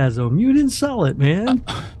enthusiasm. You didn't sell it, man.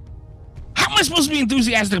 How am I supposed to be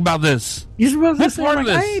enthusiastic about this? You're supposed to say, part of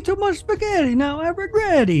like, this? I ate too much spaghetti. Now I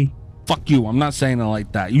regret it. Fuck you. I'm not saying it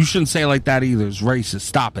like that. You shouldn't say it like that either. It's racist.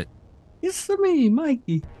 Stop it. It's to me,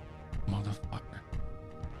 Mikey. Motherfucker.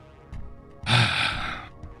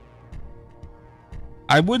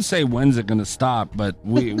 I would say when's it gonna stop, but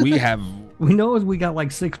we have We know we got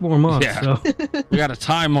like 6 more months. Yeah. So we got a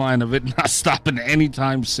timeline of it not stopping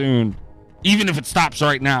anytime soon, even if it stops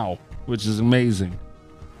right now, which is amazing.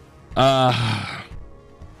 I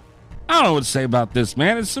don't know what to say about this,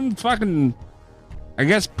 man. It's some fucking, I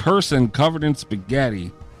guess, person covered in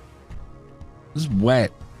spaghetti. This is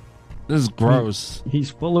wet. This is gross. he's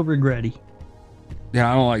full of regretty.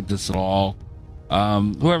 Yeah, I don't like this at all.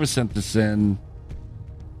 Whoever sent this in,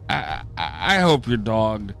 I hope your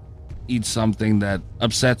dog eats something that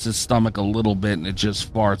upsets his stomach a little bit and it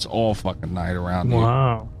just farts all fucking night around here.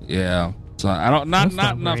 Wow. Yeah. So I don't not That's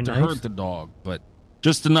not enough very to nice. hurt the dog, but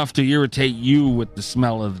just enough to irritate you with the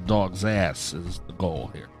smell of the dog's ass is the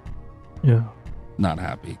goal here. Yeah. Not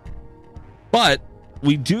happy. But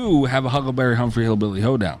we do have a Huckleberry Humphrey Hillbilly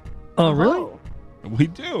Hoedown. Oh, really? We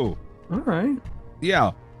do. All right.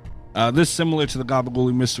 Yeah. This is similar to the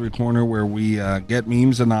Gabagool Mystery Corner where we get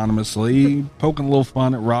memes anonymously, poking a little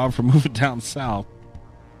fun at Rob for moving down south.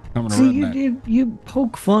 Coming to See, redneck. you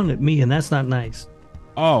poke fun at me, and that's not nice.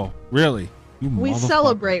 Oh, really? You We motherfucker.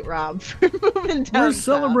 celebrate Rob for moving down. We're south.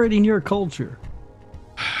 celebrating your culture.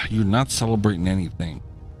 You're not celebrating anything.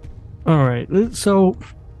 All right. So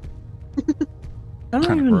I don't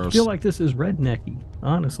Kinda even gross. feel like this is rednecky.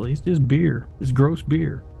 Honestly, it's just beer. It's gross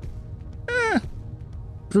beer.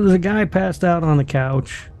 So there's a guy passed out on the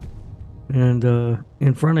couch, and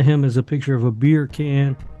in front of him is a picture of a beer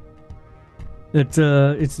can. It's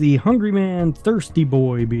the Hungry Man Thirsty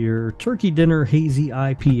Boy beer, Turkey Dinner Hazy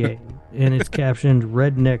IPA, and it's captioned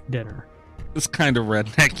Redneck Dinner. It's kind of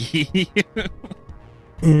rednecky.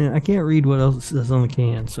 And I can't read what else it says on the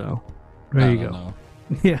can, so there I you don't go. know.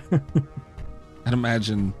 Yeah. I'd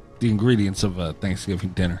imagine the ingredients of a Thanksgiving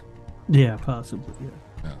dinner. Yeah, possibly.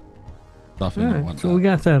 Yeah. Stuffing All and right, whatnot. so we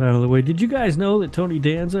got that out of the way. Did you guys know that Tony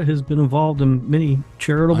Danza has been involved in many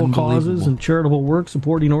charitable causes Unbelievable. and charitable work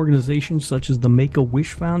supporting organizations such as the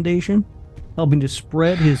Make-A-Wish Foundation, helping to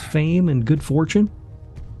spread his fame and good fortune?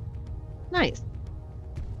 Nice.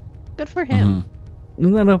 Good for him. Mhm.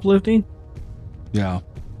 Isn't that uplifting? Yeah,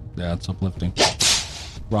 it's uplifting.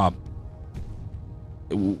 Rob,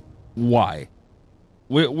 why?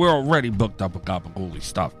 We're already booked up with Gabagooli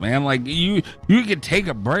stuff, man. Like you could take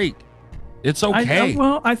a break. It's okay.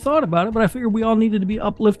 I thought about it, but I figured we all needed to be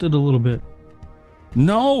uplifted a little bit.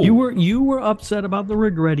 No, You were upset about the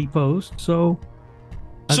Regretti post, so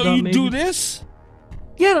I So thought you maybe- do this?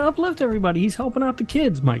 Yeah, to uplift everybody. He's helping out the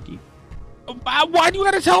kids, Mikey. Why do you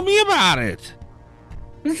got to tell me about it?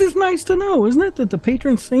 This is nice to know, isn't it? That the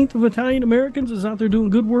patron saint of Italian Americans is out there doing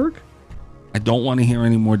good work. I don't want to hear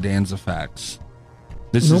any more Danza facts.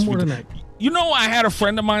 This No is more rid- tonight. You know, I had a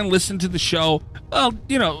friend of mine listen to the show. Well,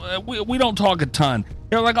 you know, we don't talk a ton.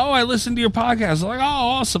 They're like, "Oh, I listened to your podcast." I'm like, "Oh,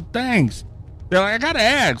 awesome, thanks." They're like, "I gotta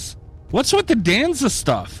ask, what's with the Danza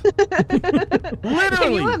stuff?" Can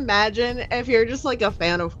Literally. you imagine if you're just like a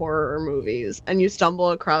fan of horror movies and you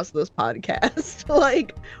stumble across this podcast?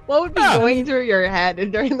 Like, what would be Yeah. going through your head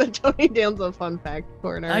during the Tony Danza Fun Fact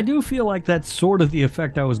Corner? I do feel like that's sort of the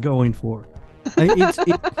effect I was going for.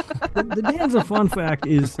 The Danza fun fact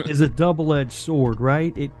is a double-edged sword,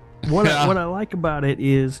 right? What I like about it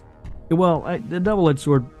is, the double-edged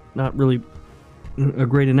sword, not really a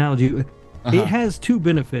great analogy. It has two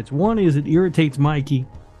benefits. One is it irritates Mikey.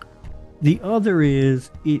 The other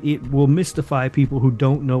is it will mystify people who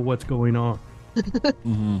don't know what's going on.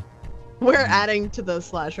 Mhm. We're adding to the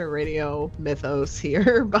slasher radio mythos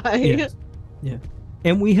here by Yes. Yeah.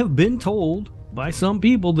 And we have been told by some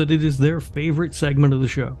people that it is their favorite segment of the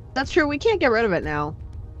show. That's true. We can't get rid of it now.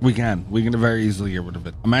 We can very easily get rid of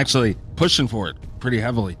it. I'm actually pushing for it pretty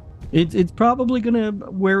heavily. It's probably going to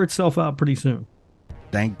wear itself out pretty soon.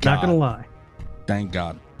 Thank God. Not going to lie. Thank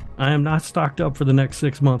God. I am not stocked up for the next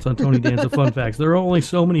 6 months on Tony Danza fun facts. There are only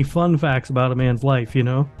so many fun facts about a man's life, you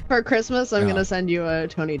know? For Christmas, I'm Yeah. going to send you a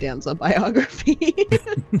Tony Danza biography.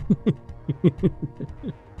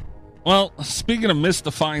 Well, speaking of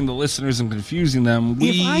mystifying the listeners and confusing them,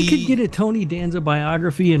 If I could get a Tony Danza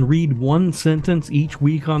biography and read one sentence each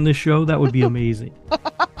week on this show, that would be amazing.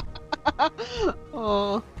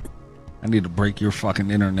 Oh, I need to break your fucking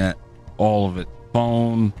internet, all of it,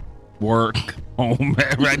 phone, work, home.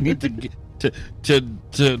 I need to get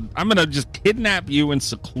to. I'm gonna just kidnap you and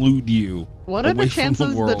seclude you. what are away the from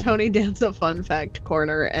chances the world. Tony Danza Fun Fact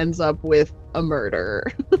Corner ends up with a murder?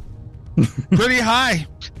 Pretty high,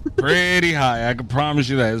 pretty high. I can promise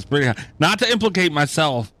you that it's pretty high. Not to implicate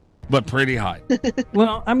myself, but pretty high.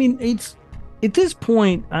 Well, I mean, it's at this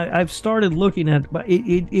point I've started looking at, but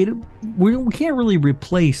we can't really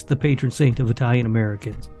replace the patron saint of Italian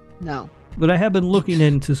Americans. No. But I have been looking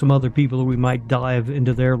into some other people that we might dive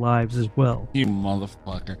into their lives as well. You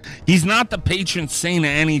motherfucker. He's not the patron saint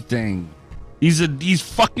of anything. He's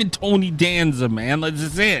fucking Tony Danza, man.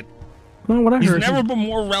 That's it. Well, what I He's heard, never been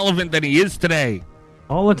more relevant than he is today.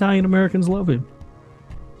 all Italian Americans love him.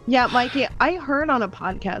 Yeah, Mikey, I heard on a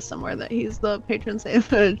podcast somewhere that he's the patron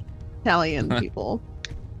saint of Italian people.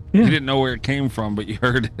 Yeah. You didn't know where it came from, but you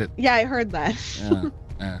heard it. Yeah, I heard that.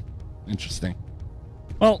 Yeah. Interesting.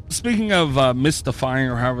 Well, speaking of mystifying,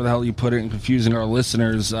 or however the hell you put it, and confusing our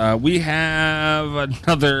listeners, we have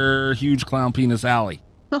another huge clown penis alley.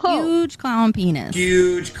 Oh, Huge clown penis.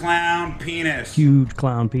 Huge clown penis. Huge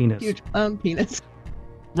clown penis. huge penis.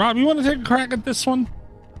 Rob, you want to take a crack at this one?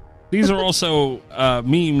 These are also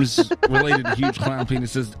memes related to huge clown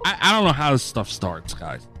penises. I don't know how this stuff starts,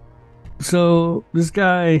 guys. So this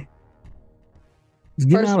guy is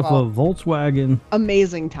getting First out of of all- a Volkswagen.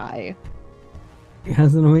 Amazing tie. He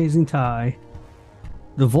has an amazing tie.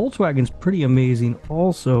 The Volkswagen's pretty amazing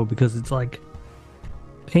also because it's like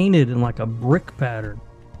painted in like a brick pattern.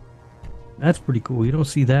 That's pretty cool. You don't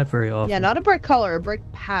see that very often. Yeah, not a brick color, a brick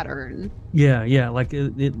pattern. Yeah, like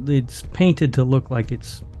it's painted to look like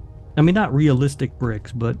it's, I mean, not realistic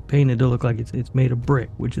bricks, but painted to look like it's made of brick,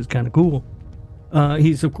 which is kind of cool.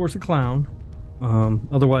 He's of course a clown.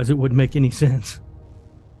 Otherwise, it wouldn't make any sense.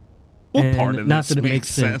 Well, And part of not this that it makes makes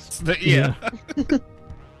sense. sense. Yeah.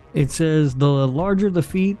 It says the larger the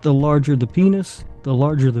feet, the larger the penis. The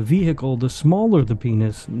larger the vehicle, the smaller the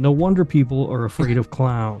penis. No wonder people are afraid of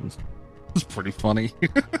clowns. It's pretty funny.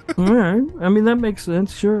 All right. I mean, that makes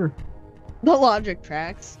sense, sure. The logic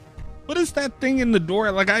tracks. What is that thing in the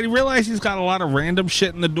door? Like, I realize he's got a lot of random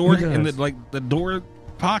shit in the door, in the door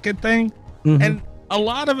pocket thing, and a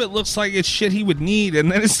lot of it looks like it's shit he would need,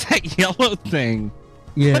 and then it's that yellow thing.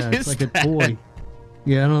 Yeah, it's like that? A toy.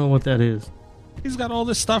 Yeah, I don't know what that is. He's got all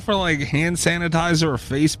this stuff for like hand sanitizer or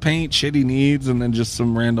face paint, shit he needs, and then just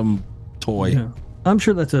some random toy. Yeah. I'm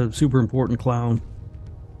sure that's a super important clown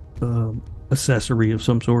accessory of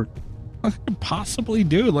some sort. What could it possibly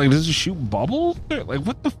do? Like, does it shoot bubbles? Like,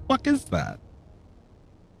 what the fuck is that?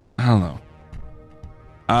 I don't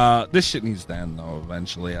know. This shit needs to end though.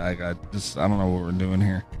 Eventually, I don't know what we're doing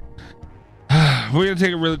here. We're gonna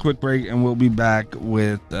take a really quick break, and we'll be back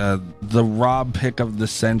with the Rob pick of the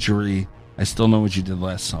century. I Still Know What You Did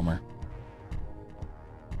Last Summer.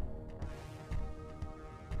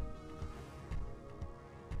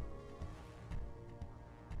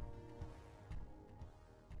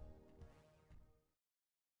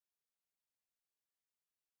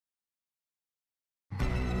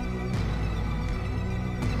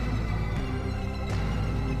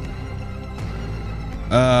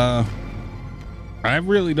 I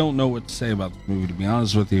really don't know what to say about this movie, to be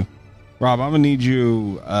honest with you. Rob, I'm gonna need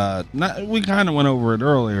you, we kind of went over it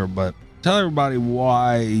earlier, but tell everybody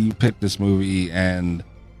why you picked this movie and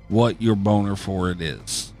what your boner for it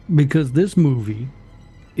is. Because this movie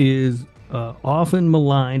is often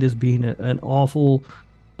maligned as being an awful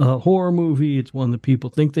horror movie. It's one that people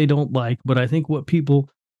think they don't like, but I think what people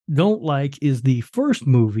don't like is the first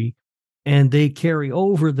movie, and they carry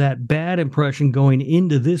over that bad impression going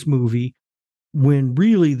into this movie, when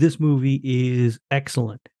really this movie is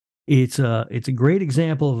excellent. It's a great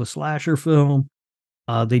example of a slasher film.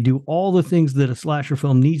 They do all the things that a slasher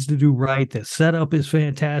film needs to do right. The setup is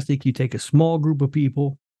fantastic. You take a small group of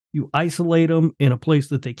people, you isolate them in a place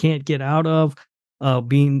that they can't get out of,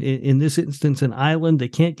 being in this instance an island. They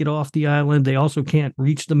can't get off the island. They also can't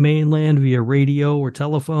reach the mainland via radio or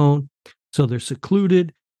telephone, so they're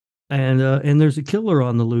secluded, and there's a killer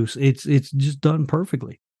on the loose. It's just done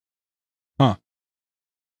perfectly. Huh.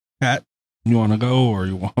 Pat, you want to go or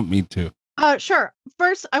you want me to? Sure.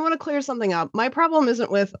 First, I want to clear something up. My problem isn't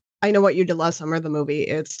with I Know What You Did Last Summer, the movie.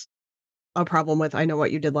 It's a problem with I Know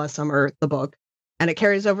What You Did Last Summer, the book. And it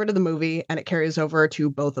carries over to the movie, and it carries over to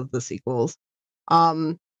both of the sequels.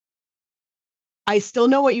 I Still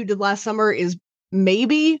Know What You Did Last Summer is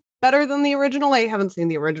maybe better than the original. I haven't seen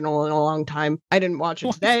the original in a long time. I didn't watch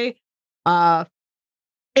it today.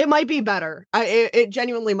 It might be better. It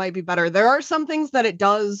genuinely might be better. There are some things that it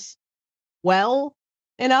does well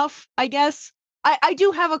enough, I guess. I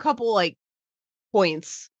do have a couple like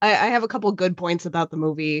points. I have a couple good points about the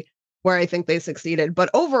movie where I think they succeeded, but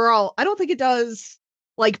overall, I don't think it does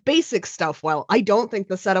like basic stuff well. I don't think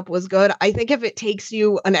the setup was good. I think if it takes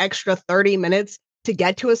you an extra 30 minutes to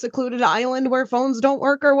get to a secluded island where phones don't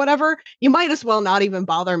work or whatever, you might as well not even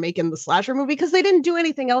bother making the slasher movie, because they didn't do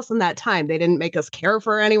anything else in that time. They didn't make us care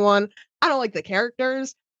for anyone. I don't like the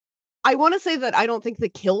characters. I want to say that I don't think the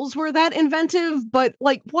kills were that inventive, but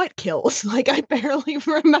like what kills? Like I barely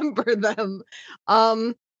remember them.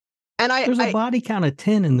 There's a body count of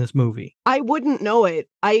 10 in this movie. I wouldn't know it.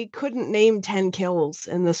 I couldn't name 10 kills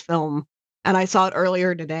in this film, and I saw it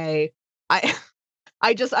earlier today.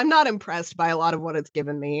 I'm not impressed by a lot of what it's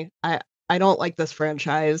given me. I don't like this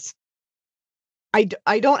franchise. I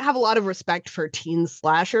don't have a lot of respect for teen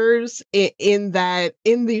slashers in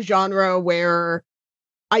the genre where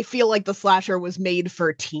I feel like the slasher was made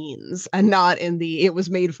for teens and not it was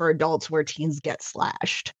made for adults where teens get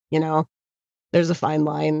slashed. You know, there's a fine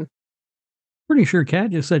line. Pretty sure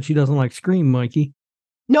Kat just said she doesn't like Scream, Mikey.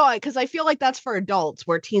 No, because I feel like that's for adults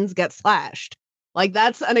where teens get slashed. Like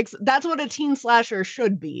that's what a teen slasher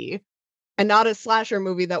should be, and not a slasher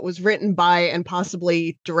movie that was written by and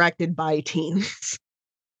possibly directed by teens.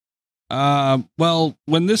 Well,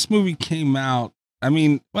 when this movie came out, I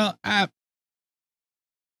mean, well, I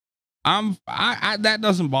that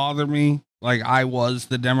doesn't bother me. Like I was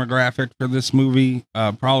the demographic for this movie.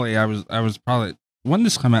 Probably I was probably, when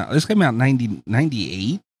this came out? This came out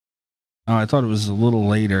 98. Oh, I thought it was a little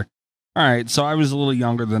later. All right, so I was a little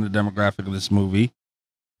younger than the demographic of this movie,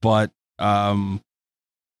 but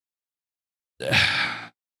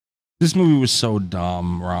this movie was so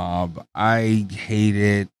dumb, Rob. I hate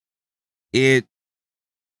it. It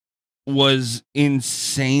was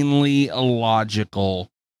insanely illogical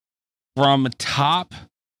from top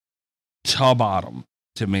to bottom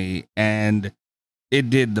to me, and it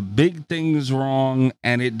did the big things wrong,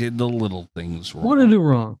 and it did the little things wrong. What did it do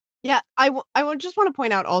wrong? Yeah, I would just want to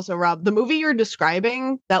point out also, Rob, the movie you're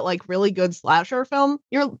describing, that like really good slasher film,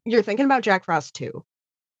 you're thinking about Jack Frost 2.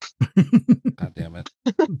 God damn it.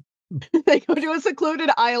 They go to a secluded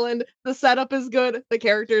island. The setup is good. The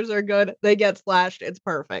characters are good. They get slashed. It's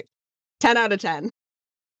perfect. 10 out of 10.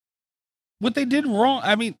 What they did wrong,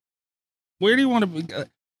 I mean, where do you want to be?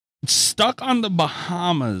 Stuck on the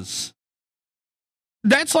Bahamas.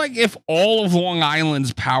 That's like if all of Long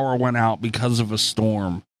Island's power went out because of a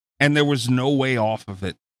storm and there was no way off of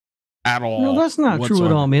it at all. No, that's not true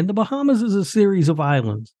at all, man. The Bahamas is a series of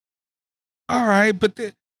islands. All right, but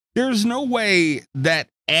there's no way that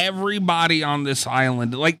everybody on this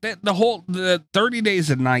island, like the 30 Days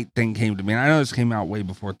a Night thing came to me. And I know this came out way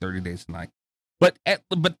before 30 Days a Night, but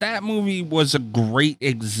that movie was a great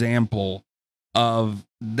example of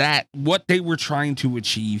that, what they were trying to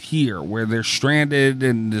achieve here, where they're stranded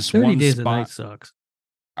in this 30 one Days spot. a Night sucks.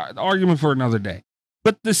 Argument for another day.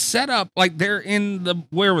 But the setup, like they're in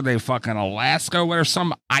where were they, fucking Alaska, where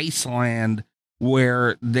some Iceland,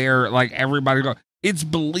 where they're like everybody go. It's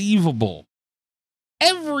believable.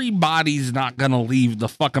 Everybody's not gonna leave the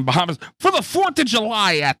fucking Bahamas for the 4th of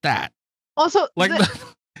July at that. Also, like,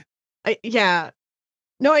 yeah.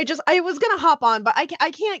 No, I was gonna hop on, but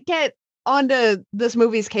I can't get onto this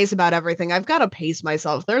movie's case about everything. I've got to pace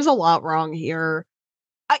myself. There's a lot wrong here.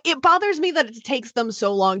 It bothers me that it takes them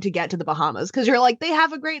so long to get to the Bahamas, because you're like, they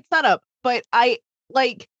have a great setup, but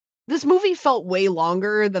this movie felt way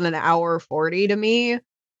longer than an hour 40 to me.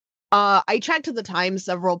 I checked the time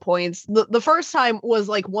several points. The first time was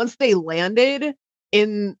like once they landed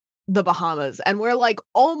in the Bahamas, and we're like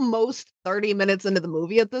almost 30 minutes into the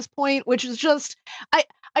movie at this point, which is just,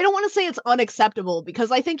 I don't want to say it's unacceptable, because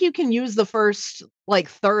I think you can use the first like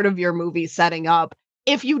third of your movie setting up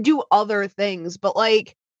if you do other things, but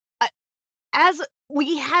like as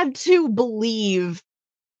we had to believe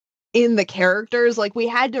in the characters, like we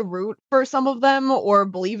had to root for some of them or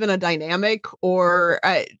believe in a dynamic or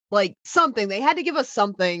like something. They had to give us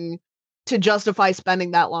something to justify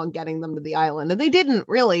spending that long getting them to the island, and they didn't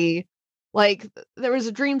really. Like, there was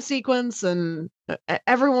a dream sequence and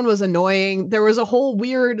everyone was annoying. There was a whole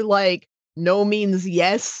weird, like, no means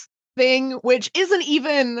yes thing, which isn't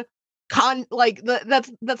even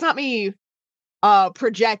that's not me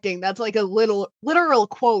projecting. That's like a literal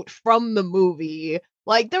quote from the movie.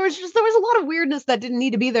 Like, there was a lot of weirdness that didn't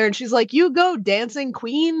need to be there. And she's like, you go, dancing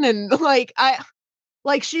queen. And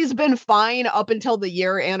like she's been fine up until the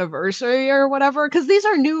year anniversary or whatever, because these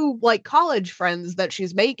are new like college friends that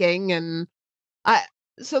she's making, and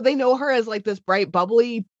so they know her as like this bright,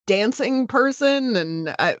 bubbly dancing person,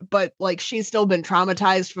 and but like she's still been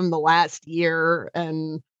traumatized from the last year,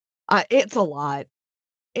 and it's a lot.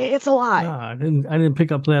 It's a lot. No, I didn't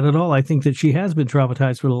pick up that at all. I think that she has been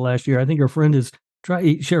traumatized for the last year. I think her friend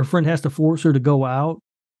her friend has to force her to go out.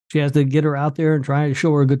 She has to get her out there and try to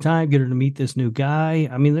show her a good time, get her to meet this new guy.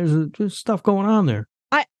 I mean, there's stuff going on there.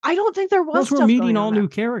 I don't think there was. Plus, we're meeting all new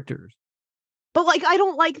characters. But like, I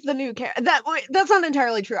don't like the new character. That's not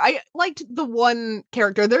entirely true. I liked the one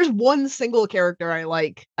character. There's one single character I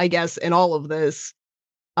like, I guess, in all of this.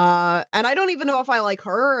 And I don't even know if I like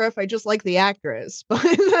her or if I just like the actress. But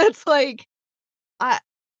that's like,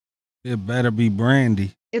 it better be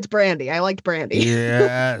Brandy. It's Brandy. I liked Brandy.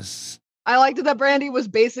 Yes. I liked that Brandy was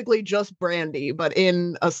basically just Brandy, but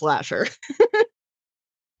in a slasher.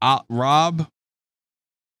 Rob,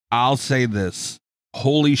 I'll say this.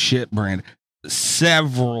 Holy shit, Brandy.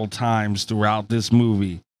 Several times throughout this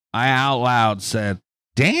movie, I out loud said,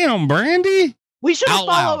 damn, Brandy. We should have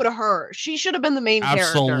followed her. She should have been the main character.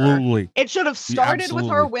 Absolutely. It should have started with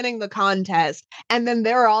her winning the contest, and then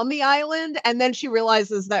they're on the island, and then she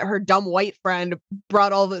realizes that her dumb white friend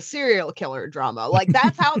brought all the serial killer drama. Like,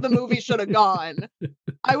 that's how the movie should have gone.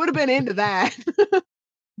 I would have been into that.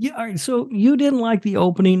 Yeah, all right. So you didn't like the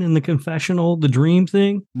opening in the confessional, the dream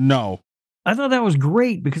thing? No. I thought that was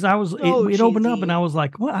great because it opened up and I was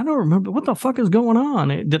like, well, I don't remember. What the fuck is going on?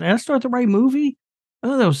 Did I start the right movie? I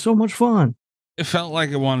thought that was so much fun. It felt like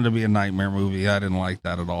it wanted to be a nightmare movie. I didn't like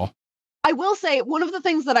that at all. I will say one of the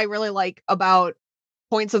things that I really like about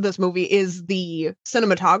points of this movie is the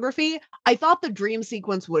cinematography. I thought the dream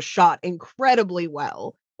sequence was shot incredibly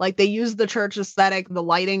well. Like, they used the church aesthetic. The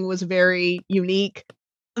lighting was very unique.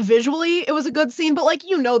 Visually, it was a good scene, but like,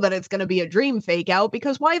 you know that it's going to be a dream fake out,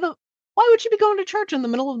 because why would you be going to church in the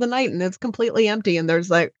middle of the night and it's completely empty and there's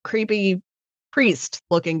that creepy priest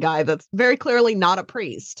looking guy that's very clearly not a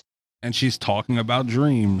priest. And she's talking about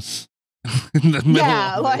dreams. In the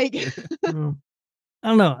middle like I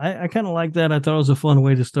don't know. I kind of like that. I thought it was a fun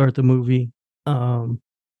way to start the movie. I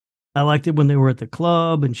liked it when they were at the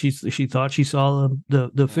club and she thought she saw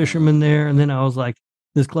the fisherman there, and then I was like,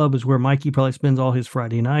 this club is where Mikey probably spends all his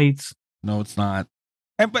Friday nights. No, it's not.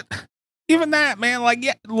 But Even that, man, like,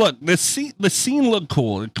 yeah, look, the scene looked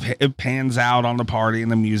cool. It pans out on the party and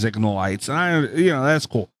the music and the lights, and that's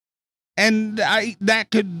cool. And that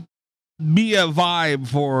could be a vibe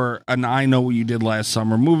for an I Know What You Did Last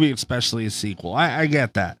Summer movie, especially a sequel. I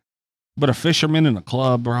get that. But a fisherman in a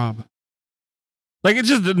club, Rob. Like, it's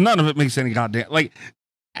just, none of it makes any goddamn, like,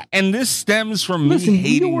 and this stems from me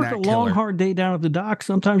hating you work that a killer. long, hard day down at the dock.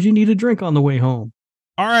 Sometimes you need a drink on the way home.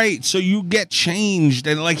 All right, so you get changed,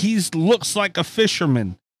 and like looks like a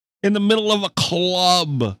fisherman in the middle of a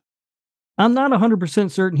club. I'm not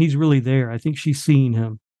 100% certain he's really there. I think she's seen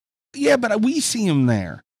him. Yeah, but we see him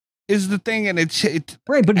there. Is the thing, and it's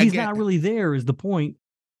right, but he's not really there. Is the point?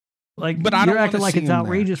 Like, but you're acting like it's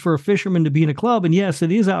outrageous for a fisherman to be in a club, and yes,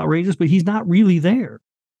 it is outrageous, but he's not really there.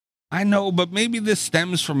 I know, but maybe this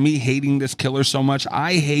stems from me hating this killer so much.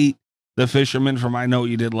 I hate the fisherman from I Know What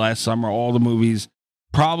You Did Last Summer, all the movies,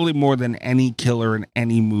 probably more than any killer in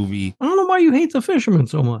any movie. I don't know why you hate the fisherman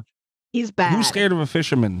so much. He's bad. Who's scared of a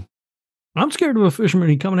fisherman? I'm scared of a fisherman.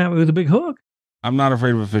 He coming at me with a big hook. I'm not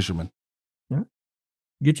afraid of a fisherman. Yeah.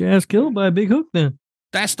 Get your ass killed by a big hook then.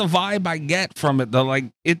 That's the vibe I get from it, though. Like,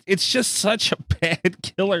 it's just such a bad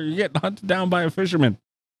killer. You're getting hunted down by a fisherman.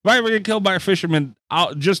 If I ever get killed by a fisherman,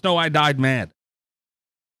 I'll just know I died mad.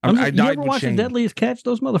 I died you ever with watch shame. The Deadliest Catch?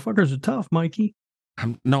 Those motherfuckers are tough, Mikey.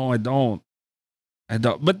 No, I don't.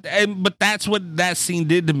 But that's what that scene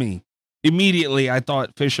did to me. Immediately, I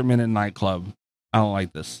thought fisherman in nightclub. I don't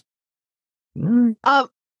like this. Right.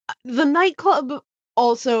 The nightclub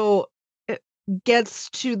also gets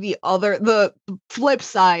to the flip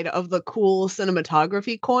side of the cool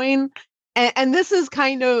cinematography coin. And this is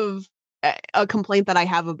kind of a complaint that I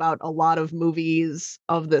have about a lot of movies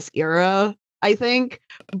of this era, I think.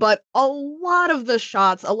 But a lot of the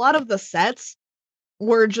shots, a lot of the sets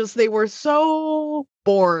they were so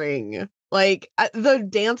boring. Like, the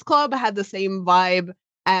dance club had the same vibe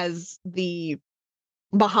as the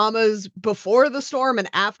Bahamas before the storm and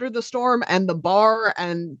after the storm, and the bar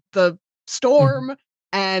and the storm.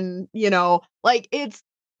 And, like,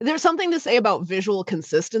 there's something to say about visual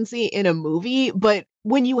consistency in a movie, but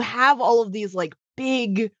when you have all of these, like,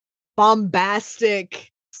 big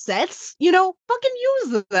bombastic sets, fucking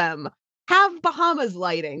use them. Have Bahamas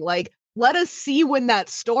lighting. Like, let us see when that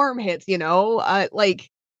storm hits, like,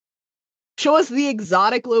 show us the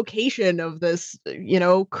exotic location of this,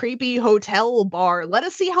 creepy hotel bar. Let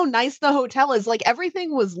us see how nice the hotel is. Like,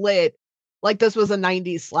 everything was lit like this was a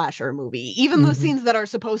 90s slasher movie. Even the scenes that are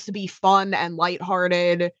supposed to be fun and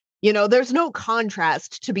lighthearted, there's no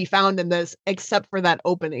contrast to be found in this except for that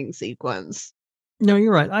opening sequence. No,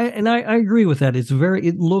 you're right. I agree with that.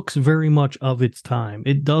 It looks very much of its time.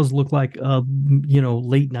 It does look like a,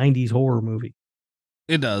 late 90s horror movie.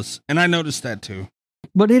 It does. And I noticed that too.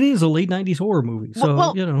 But it is a late 90s horror movie.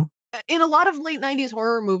 So, in a lot of late 90s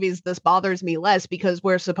horror movies, this bothers me less because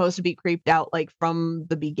we're supposed to be creeped out, like, from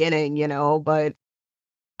the beginning, but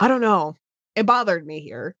I don't know. It bothered me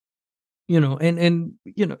here.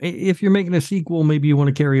 If you're making a sequel, maybe you want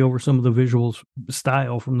to carry over some of the visuals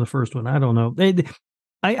style from the first one. I don't know.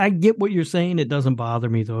 I get what you're saying. It doesn't bother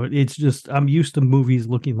me, though. It's just, I'm used to movies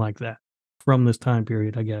looking like that from this time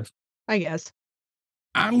period, I guess.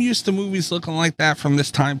 I'm used to movies looking like that from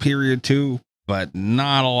this time period too, but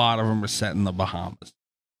not a lot of them are set in the Bahamas.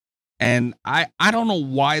 And I don't know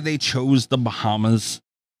why they chose the Bahamas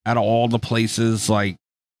out of all the places. Like,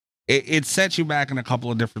 it sets you back in a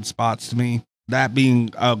couple of different spots to me. That being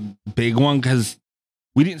a big one, because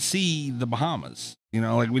we didn't see the Bahamas.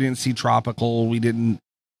 Like, we didn't see tropical. We didn't.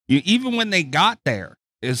 Even when they got there,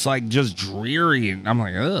 it's like just dreary, and I'm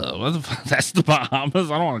like, ugh, what the fuck? That's the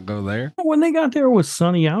Bahamas. I don't want to go there. When they got there, it was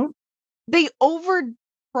sunny out. They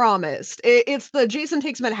over-promised. It's the Jason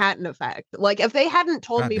Takes Manhattan effect. Like, if they hadn't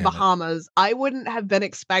told me Bahamas, I wouldn't have been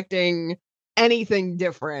expecting anything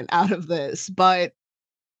different out of this. But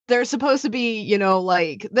they're supposed to be,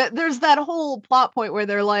 like, there's that whole plot point where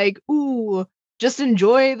they're like, ooh, just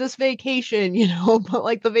enjoy this vacation, but,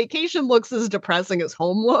 like, the vacation looks as depressing as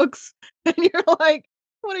home looks. And you're like,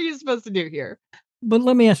 what are you supposed to do here? But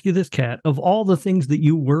let me ask you this, Kat. Of all the things that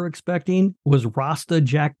you were expecting, was Rasta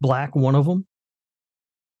Jack Black one of them?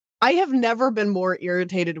 I have never been more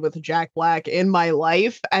irritated with Jack Black in my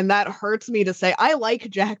life, and that hurts me to say. I like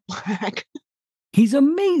Jack Black. He's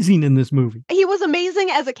amazing in this movie. He was amazing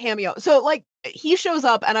as a cameo. So, like, he shows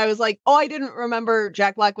up, and I was like, oh, I didn't remember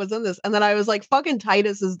Jack Black was in this. And then I was like, fucking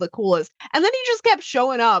Titus is the coolest. And then he just kept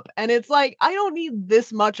showing up, and it's like, I don't need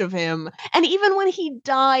this much of him. And even when he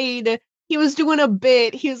died, he was doing a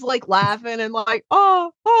bit. He was, like, laughing and like,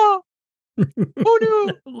 oh no.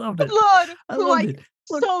 Loved it. Blood. I loved it.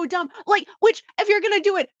 so dumb. Like, which, if you're gonna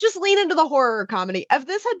do it, just lean into the horror comedy. If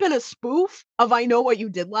this had been a spoof of I Know What You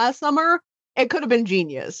Did Last Summer, it could have been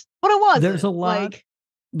genius. But it wasn't. There's a lot.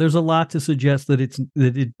 There's a lot to suggest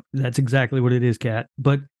that that's exactly what it is, Kat.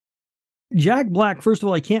 But Jack Black, first of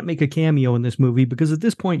all, I can't make a cameo in this movie because at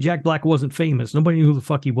this point, Jack Black wasn't famous. Nobody knew who the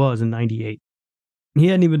fuck he was in '98. He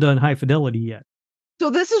hadn't even done High Fidelity yet. So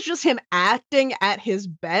this is just him acting at his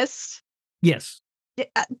best. Yes.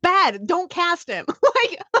 Bad. Don't cast him.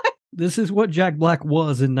 This is what Jack Black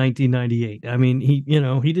was in 1998. I mean, he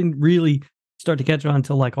didn't really start to catch on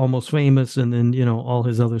until like Almost Famous and then, all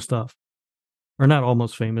his other stuff. Or not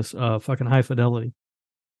Almost Famous, fucking High Fidelity.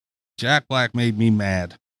 Jack Black made me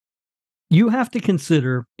mad. You have to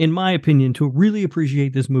consider, in my opinion, to really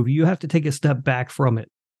appreciate this movie, you have to take a step back from it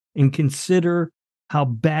and consider how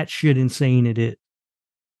batshit insane it is.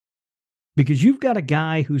 Because you've got a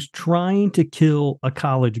guy who's trying to kill a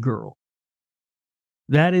college girl.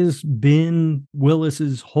 That has been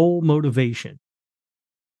Willis's whole motivation.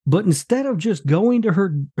 But instead of just going to her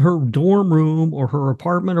dorm room or her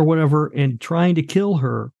apartment or whatever and trying to kill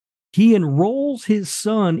her, he enrolls his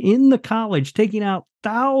son in the college, taking out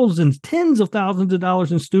thousands, tens of thousands of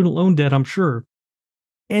dollars in student loan debt, I'm sure.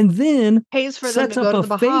 And then pays for them to go to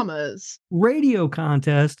the Bahamas radio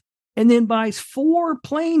contest and then buys 4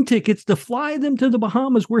 plane tickets to fly them to the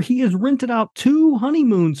Bahamas, where he has rented out 2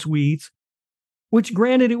 honeymoon suites, which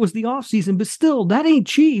granted it was the off season, but still that ain't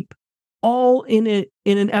cheap, all in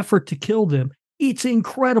an effort to kill them. It's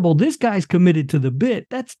incredible. This guy's committed to the bit.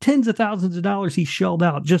 That's tens of thousands of dollars he shelled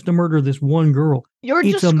out just to murder this one girl. You're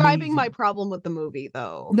describing my problem with the movie,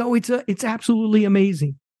 though. No, it's absolutely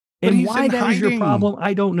amazing. And why that is your problem,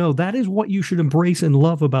 I don't know. That is what you should embrace and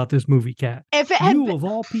love about this movie, Kat. Of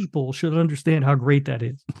all people, should understand how great that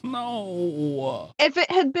is. No. If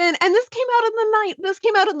it had been, and this came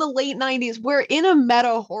out in the late 90s. We're in a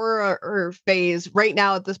meta horror phase right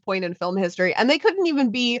now at this point in film history, and they couldn't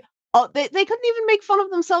even be. They couldn't even make fun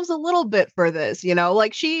of themselves a little bit for this.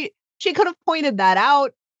 Like she could have pointed that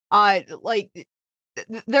out.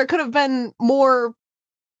 There could have been more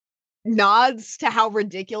nods to how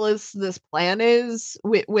ridiculous this plan is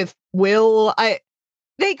with Will.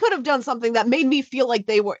 They could have done something that made me feel like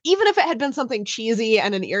they were, even if it had been something cheesy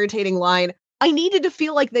and an irritating line, I needed to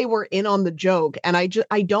feel like they were in on the joke, and I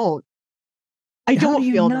don't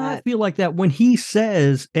feel that. Feel like that when he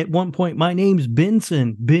says at one point, "My name's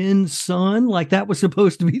Benson, Ben's son," like that was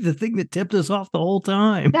supposed to be the thing that tipped us off the whole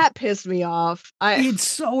time. That pissed me off. It's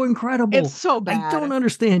so incredible. It's so bad. I don't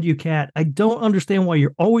understand you, Kat. I don't understand why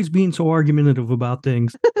you're always being so argumentative about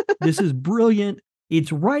things. This is brilliant.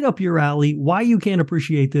 It's right up your alley. Why you can't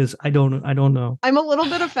appreciate this, I don't know. I'm a little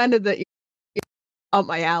bit offended that you're up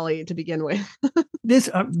my alley to begin with.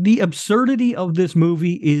 The absurdity of this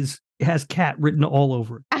movie has Kat written all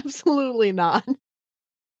over it. Absolutely not.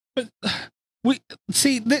 But we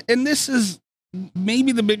see, and this is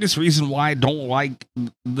maybe the biggest reason why I don't like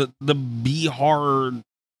the B horror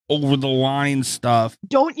over the line stuff.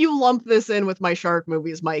 Don't you lump this in with my shark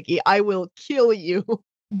movies, Mikey. I will kill you.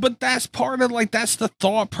 But that's part of that's the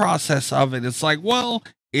thought process of it. It's like, well,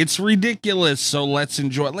 it's ridiculous, so let's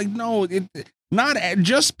enjoy it. Like, no, not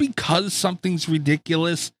just because something's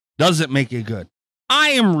ridiculous doesn't make it good.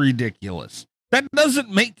 I am ridiculous. That doesn't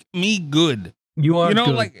make me good. You are,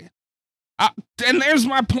 good. And there's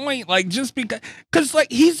my point. Like, just because like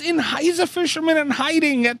he's a fisherman in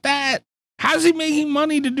hiding at that. How's he making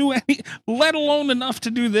money to do any, let alone enough to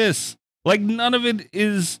do this? Like, none of it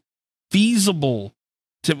is feasible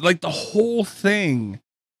to, like, the whole thing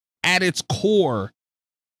at its core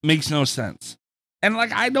makes no sense. And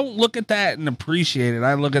like, I don't look at that and appreciate it.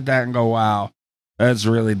 I look at that and go, wow, that's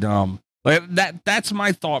really dumb. Like that's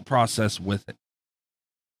my thought process with it.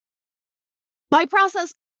 My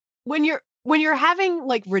process when you're having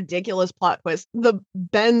like ridiculous plot twists, the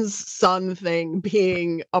Ben's son thing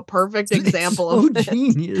being a perfect example of this.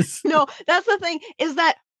 Genius. No, that's the thing, is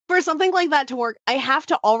that for something like that to work, I have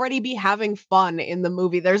to already be having fun in the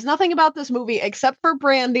movie. There's nothing about this movie except for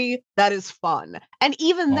Brandy that is fun. And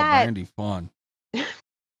even that Brandy fun.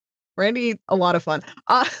 Brandy, a lot of fun.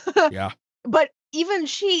 Yeah. But even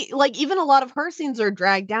even a lot of her scenes are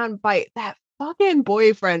dragged down by that fucking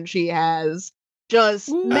boyfriend she has. Just,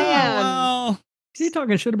 man. Well, you're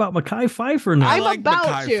talking shit about Mekhi Phifer now. I'm like about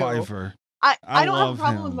Mekhi to. Pfeiffer. I don't have a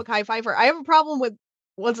problem with Mekhi Phifer. I have a problem with,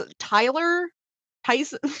 what's it, Tyson?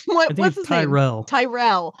 What's his Tyrell. name?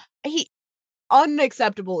 Tyrell. He,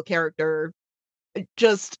 unacceptable character.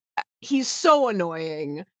 Just, he's so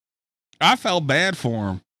annoying. I felt bad for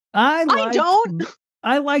him. I don't.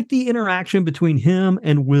 I like the interaction between him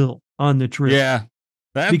and Will on the trip. Yeah.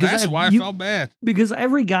 That's why I felt bad. Because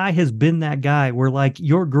every guy has been that guy where like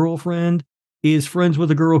your girlfriend is friends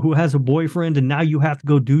with a girl who has a boyfriend and now you have to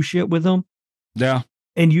go do shit with them. Yeah.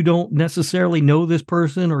 And you don't necessarily know this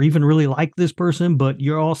person or even really like this person, but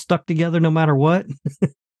you're all stuck together no matter what.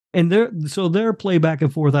 And their play back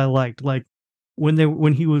and forth I liked. Like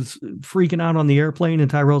when he was freaking out on the airplane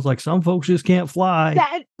and Tyrell's like, some folks just can't fly.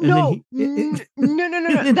 No.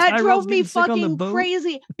 That drove me fucking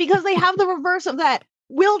crazy because they have the reverse of that.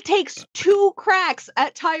 Will takes 2 cracks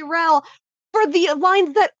at Tyrell for the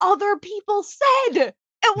lines that other people said.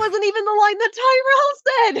 It wasn't even the line that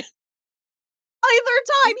Tyrell said. Either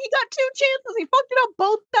time, he got 2 chances. He fucked it up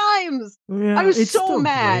both times. Yeah, I was so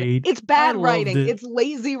mad. Great. It's bad writing. It's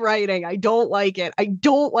lazy writing. I don't like it. I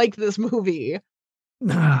don't like this movie.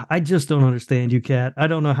 I just don't understand you, Kat. I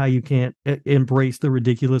don't know how you can't embrace the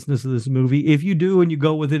ridiculousness of this movie. If you do and you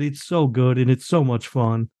go with it, it's so good and it's so much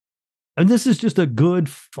fun. And this is just a good,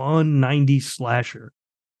 fun 90s slasher.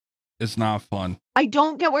 It's not fun. I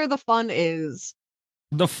don't get where the fun is.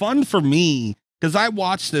 The fun for me, because I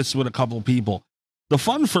watched this with a couple of people, the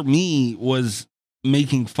fun for me was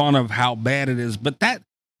making fun of how bad it is. But that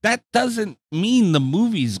doesn't mean the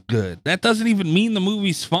movie's good. That doesn't even mean the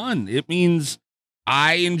movie's fun. It means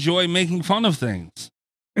I enjoy making fun of things.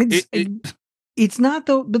 It's not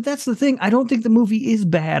though, but that's the thing. I don't think the movie is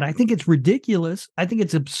bad. I think it's ridiculous. I think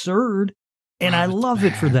it's absurd, and I love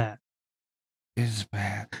it for that. It's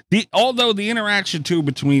bad. Although the interaction too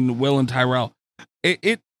between Will and Tyrell,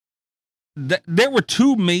 there were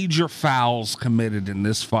 2 major fouls committed in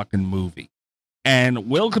this fucking movie, and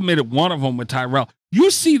Will committed one of them with Tyrell.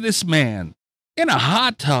 You see this man in a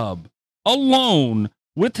hot tub alone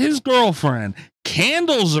with his girlfriend,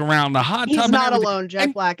 candles around the hot tub. He's not alone.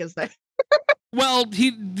 Jack Black is there. Well,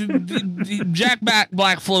 Jack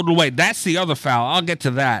Black floated away. That's the other foul. I'll get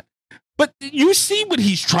to that. But you see what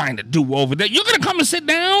he's trying to do over there. You're going to come and sit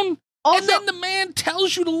down? Also, and then the man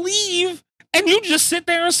tells you to leave, and you just sit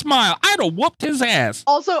there and smile. I'd have whooped his ass.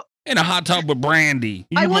 Also, in a hot tub with Brandy.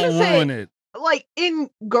 I want to say, like, in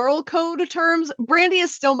girl code terms, Brandy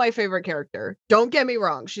is still my favorite character. Don't get me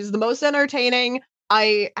wrong. She's the most entertaining.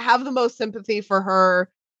 I have the most sympathy for her.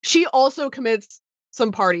 She also commits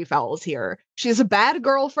some party fouls here. She's a bad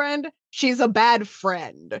girlfriend. She's a bad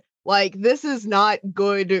friend. Like, this is not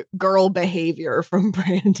good girl behavior from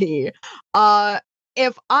Brandy. Because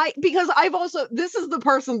this is the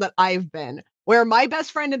person that I've been, where my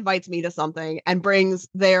best friend invites me to something and brings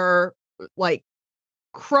their, like,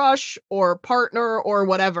 crush or partner or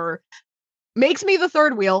whatever, makes me the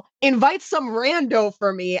third wheel, invites some rando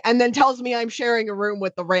for me, and then tells me I'm sharing a room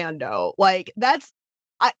with the rando. Like, that's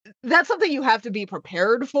something you have to be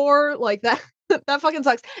prepared for. Like, that fucking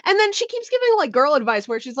sucks. And then she keeps giving, like, girl advice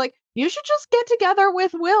where she's like, you should just get together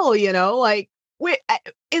with Will, you know? Like,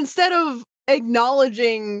 instead of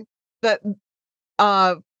acknowledging that,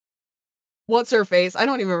 what's her face? I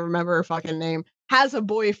don't even remember her fucking name. Has a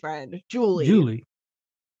boyfriend. Julie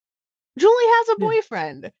has a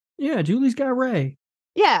boyfriend. Yeah, Julie's got Ray.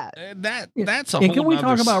 Yeah. That's a whole. And can we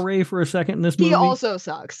talk about Ray for a second in this movie? He also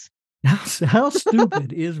sucks. How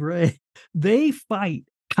stupid is Ray? They fight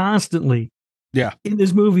constantly. Yeah. In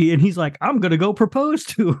this movie, and he's like, I'm gonna go propose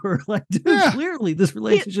to her. Like, dude, clearly this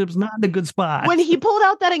relationship's not in a good spot. When he pulled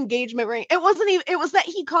out that engagement ring, it was that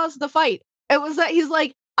he caused the fight. It was that he's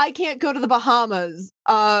like, I can't go to the Bahamas.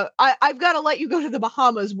 I've got to let you go to the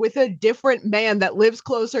Bahamas with a different man that lives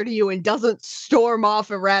closer to you and doesn't storm off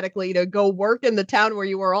erratically to go work in the town where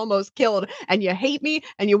you were almost killed, and you hate me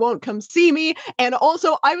and you won't come see me. And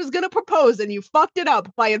also, I was going to propose and you fucked it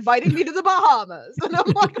up by inviting me to the Bahamas. And I'm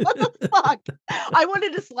like, what the fuck? I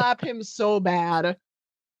wanted to slap him so bad.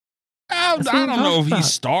 I don't know if he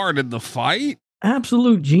started the fight.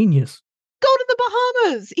 Absolute genius. Go to the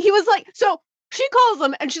Bahamas. He was like, so she calls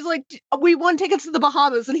him and she's like, we won tickets to the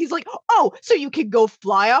Bahamas. And he's like, oh, so you can go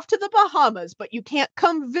fly off to the Bahamas, but you can't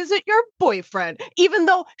come visit your boyfriend. Even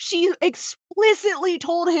though she explicitly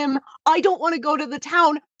told him, I don't want to go to the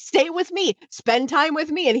town. Stay with me. Spend time with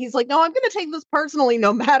me. And he's like, no, I'm going to take this personally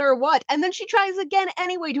no matter what. And then she tries again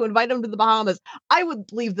anyway to invite him to the Bahamas. I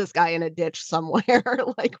would leave this guy in a ditch somewhere.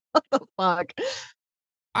 Like, what the fuck?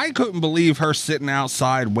 I couldn't believe her sitting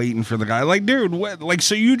outside waiting for the guy. Like, dude, what? Like,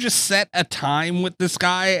 so you just set a time with this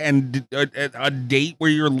guy and a date where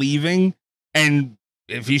you're leaving, and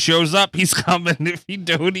if he shows up, he's coming. If he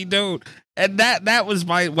don't, he don't. And that was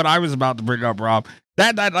what I was about to bring up, Rob.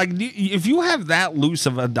 That like, if you have that loose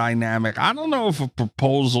of a dynamic, I don't know if a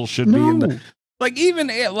proposal should be in the, like, even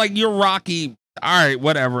like you're Rocky. All right,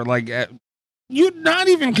 whatever. Like, you're not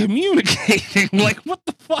even communicating. Like, what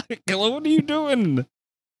the fuck? What are you doing?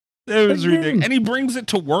 It was Again. ridiculous. And he brings it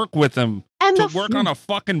to work with him And to the work on a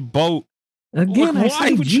fucking boat. Again, Like, I why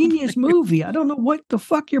say would you genius movie. I don't know what the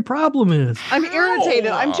fuck your problem is. I'm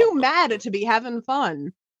irritated. I'm How? too mad to be having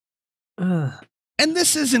fun. Uh, And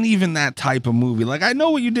this isn't even that type of movie. Like, I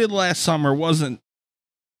know What You Did Last Summer wasn't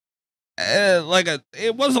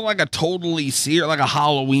it wasn't like a totally serious, like a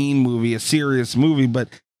Halloween movie, a serious movie, but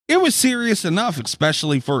it was serious enough,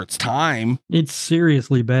 especially for its time. it's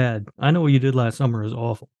seriously bad. I know What You Did Last Summer is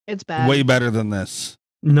awful. It's bad. Way better than this.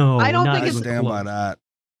 No, I don't not think I it's- even stand by close. that.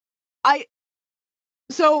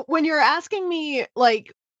 So when you're asking me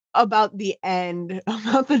like about the end,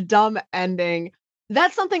 about the dumb ending,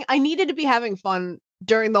 that's something I needed to be having fun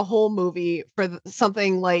during the whole movie for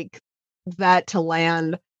something like that to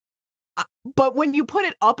land. But when you put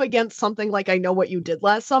it up against something like I Know What You Did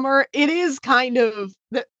Last Summer, it is kind of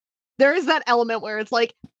there is that element where it's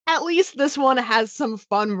like at least this one has some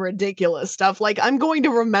fun, ridiculous stuff. Like I'm going to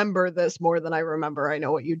remember this more than I remember I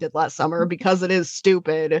Know What You Did Last Summer because it is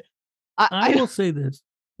stupid. I will say this.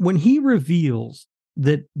 When he reveals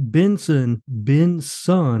that Ben's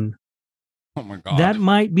son, Oh my God. that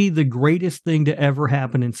might be the greatest thing to ever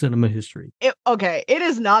happen in cinema history. Okay, it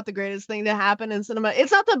is not the greatest thing to happen in cinema.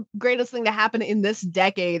 It's not the greatest thing to happen in this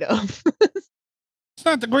decade of. It's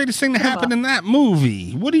not the greatest thing to Cinema. happen in that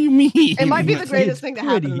movie. What do you mean? It might be the It's greatest thing to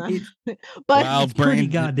happen in pretty- that. But Well, It's pretty Brandy-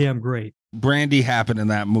 goddamn great. Brandy happened in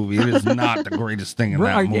that movie. It is not the greatest thing in that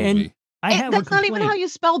Right, and movie. I have a that's not even complaint. how you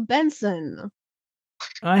spell Benson.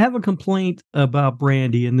 I have a complaint about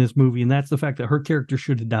Brandy in this movie, and that's the fact that her character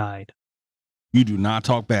should have died. You do not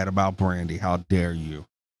talk bad about Brandy. How dare you?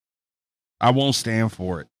 I won't stand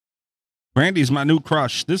for it. Brandy's my new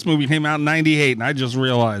crush. This movie came out in 98 and I just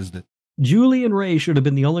realized it. Julian Ray should have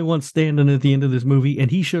been the only one standing at the end of this movie,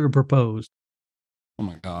 and he should have proposed. Oh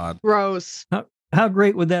my God. Gross. How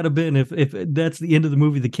great would that have been if that's the end of the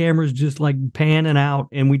movie? The camera's just like panning out,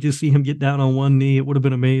 and we just see him get down on one knee. It would have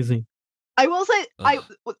been amazing. I will say Ugh.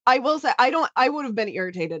 I will say I would have been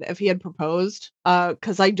irritated if he had proposed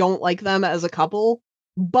because I don't like them as a couple,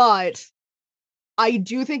 but I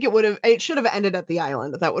do think it should have ended at the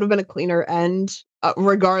island. That would have been a cleaner end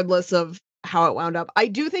regardless of how it wound up. I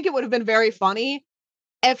do think it would have been very funny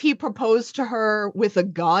if he proposed to her with a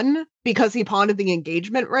gun because he pawned the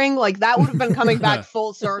engagement ring. Like that would have been coming back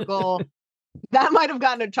full circle. That might have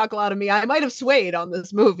gotten a chuckle out of me. I might have swayed on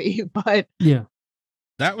this movie, but Yeah.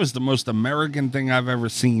 That was the most American thing I've ever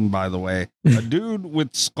seen, by the way. A dude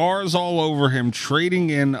with scars all over him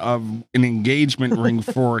trading in of an engagement ring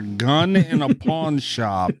for a gun in a pawn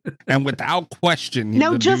shop. And without question,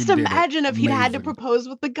 no, the just dude did it. imagine if he'd had to Amazing. propose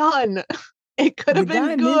with the gun. It could The have guy been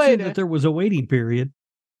mentioned that good. there was a waiting period.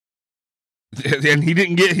 And he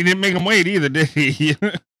didn't make him wait either, did he?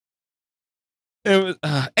 It was,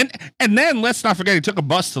 and then let's not forget he took a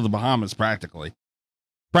bus to the Bahamas practically.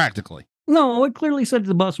 No, it clearly said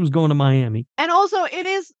the bus was going to Miami. And also, it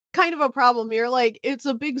is kind of a problem here. Like, it's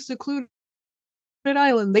a big secluded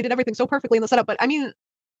island. They did everything so perfectly in the setup, but I mean,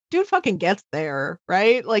 dude fucking gets there,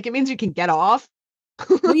 right? Like, it means you can get off.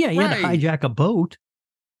 Well, yeah, he had to Right. hijack a boat.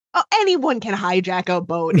 Anyone can hijack a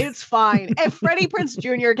boat. It's fine. If Freddie Prinze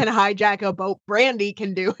Jr. can hijack a boat, Brandy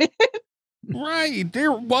can do it. Right.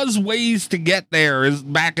 There was ways to get there, is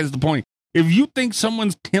the point. If you think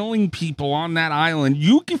someone's killing people on that island,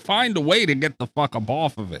 you can find a way to get the fuck up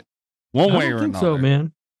off of it. One way I or don't think another. so,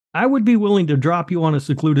 man. I would be willing to drop you on a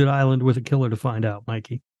secluded island with a killer to find out,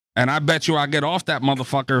 Mikey. And I bet you I get off that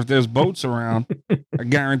motherfucker if there's boats around. I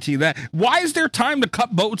guarantee that. Why is there time to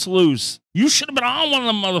cut boats loose? You should have been on one of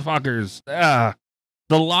them motherfuckers.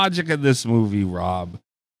 The logic of this movie, Rob,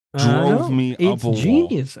 I drove know. me It's up a wall.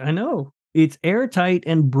 genius. I know. It's airtight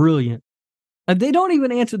and brilliant. They don't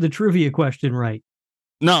even answer the trivia question right.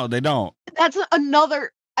 No, they don't. That's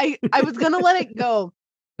another. I was gonna let it go,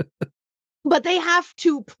 but they have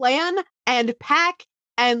to plan and pack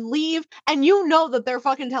and leave, and you know that they're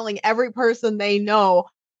fucking telling every person they know.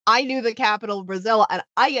 I knew the capital of Brazil, and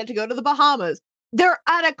I get to go to the Bahamas. They're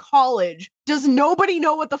at a college. Does nobody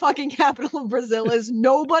know what the fucking capital of Brazil is?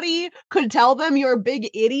 Nobody could tell them you're a big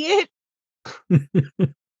idiot.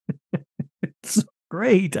 It's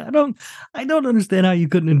great. I don't understand how you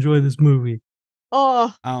couldn't enjoy this movie.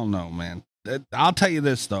 Oh, I don't know, man. I'll tell you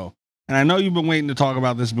this, though. And I know you've been waiting to talk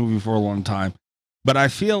about this movie for a long time, but I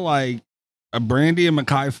feel like Brandy and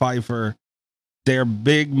Mekhi Phifer, their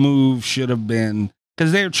big move should have been,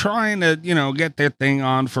 because they're trying to, get their thing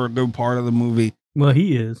on for a good part of the movie. Well,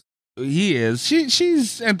 he is. He is.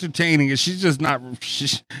 She's entertaining it. She's just not.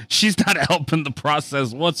 She's not helping the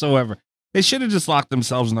process whatsoever. They should have just locked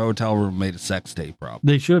themselves in a hotel room, and made a sex tape. Probably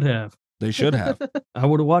They should have. they should have. I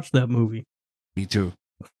would have watched that movie. Me too.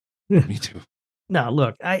 Me too. Now,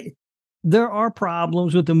 look, there are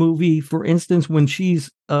problems with the movie. For instance, when she's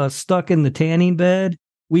stuck in the tanning bed,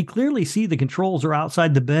 we clearly see the controls are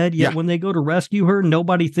outside the bed. Yet when they go to rescue her,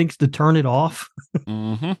 nobody thinks to turn it off.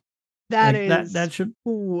 Mm-hmm. That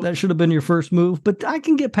should have been your first move. But I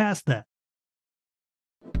can get past that.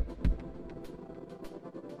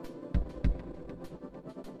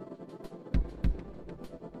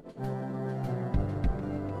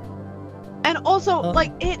 And also,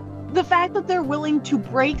 the fact that they're willing to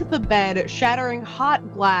break the bed, shattering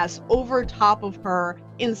hot glass over top of her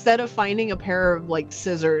instead of finding a pair of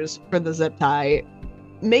scissors for the zip tie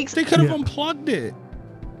makes they could have unplugged it.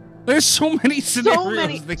 There's so many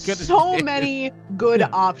scenarios many good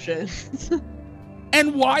options.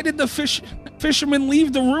 And why did the fisherman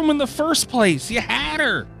leave the room in the first place? You had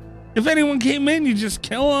her. If anyone came in, you just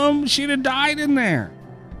kill him. She'd have died in there.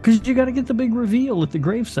 Because you got to get the big reveal at the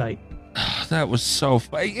gravesite. That was so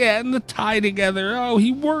funny. Yeah, and the tie together. Oh,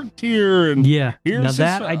 he worked here. And yeah, now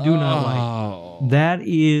that I do not like. That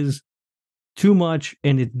is too much,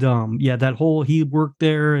 and it's dumb. Yeah, that whole he worked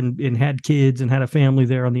there and had kids and had a family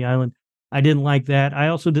there on the island. I didn't like that. I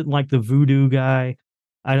also didn't like the voodoo guy.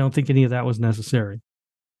 I don't think any of that was necessary.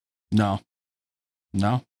 No.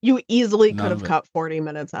 You easily could have cut 40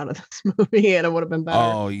 minutes out of this movie, and it would have been better.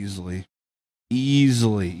 Oh, easily.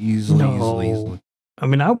 I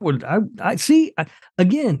mean, I see,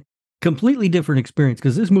 again, completely different experience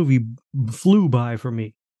because this movie flew by for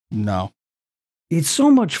me. No. It's so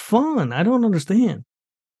much fun. I don't understand.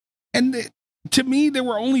 And to me, there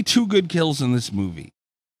were only 2 good kills in this movie.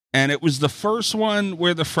 And it was the first one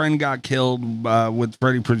where the friend got killed with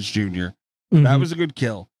Freddie Prinze Jr. Mm-hmm. That was a good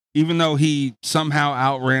kill. Even though he somehow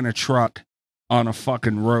outran a truck on a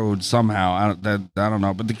fucking road somehow. I don't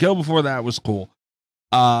know. But the kill before that was cool.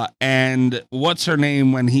 And what's her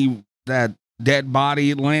name when that dead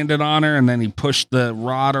body landed on her and then he pushed the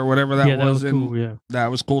rod or whatever that was in? Cool, yeah.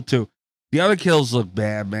 That was cool too. The other kills look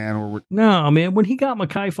bad, man. No, man, when he got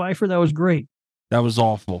Mekhi Phifer, that was great. That was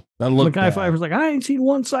awful. That looked bad. Mekhi Phifer's like, I ain't seen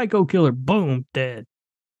one psycho killer. Boom, dead.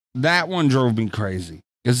 That one drove me crazy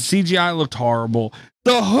because the CGI looked horrible.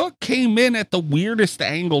 The hook came in at the weirdest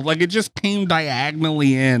angle. Like it just came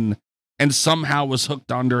diagonally in and somehow was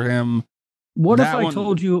hooked under him. What if I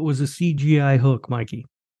told you it was a CGI hook, Mikey?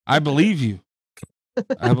 I believe you.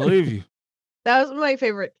 I believe you. That was my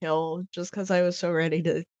favorite kill, just because I was so ready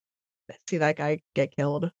to see that guy get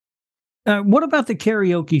killed. What about the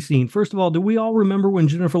karaoke scene? First of all, do we all remember when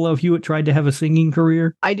Jennifer Love Hewitt tried to have a singing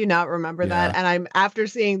career? I do not remember that, and after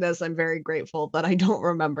seeing this, I'm very grateful that I don't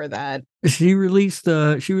remember that. She released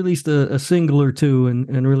a single or two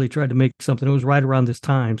and really tried to make something. It was right around this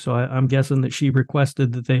time, so I'm guessing that she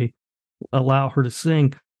requested that they allow her to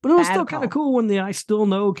sing. But it was still kind of cool when the I Still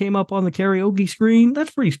Know came up on the karaoke screen.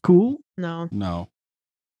 That's pretty cool. No.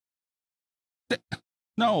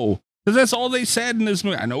 Because that's all they said in this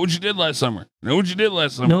movie. I know what you did last summer. No,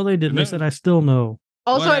 they didn't. They said, I still know.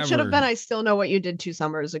 Also, Whatever. It should have been, I still know what you did 2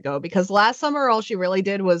 summers ago, because last summer, all she really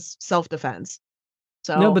did was self-defense.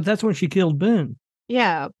 So no, but that's when she killed Ben.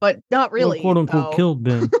 Yeah, but not really. Well, quote unquote, killed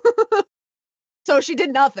Ben. So she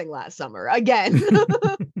did nothing last summer again.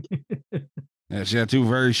 Yeah, she had 2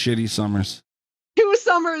 very shitty summers. 2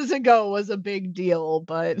 summers ago was a big deal,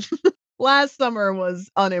 but last summer was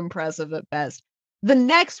unimpressive at best. The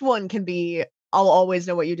next one can be, I'll always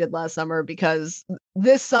know what you did last summer, because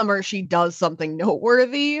this summer she does something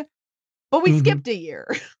noteworthy, but we skipped a year.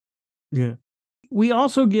 Yeah. We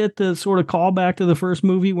also get the sort of callback to the first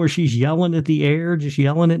movie where she's yelling at the air, just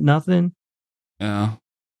yelling at nothing. Yeah.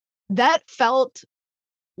 That felt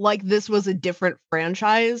like this was a different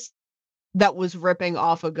franchise that was ripping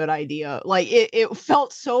off a good idea. Like it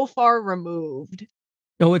felt so far removed.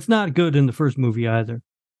 Oh, it's not good in the first movie either.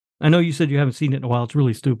 I know you said you haven't seen it in a while. It's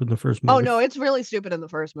really stupid in the first movie. Oh no, it's really stupid in the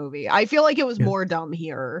first movie. I feel like it was more dumb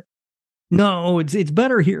here. No, it's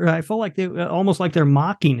better here. I felt like they almost like they're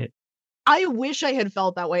mocking it. I wish I had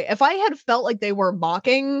felt that way. If I had felt like they were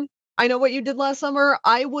mocking I Know What You Did Last Summer,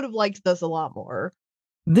 I would have liked this a lot more.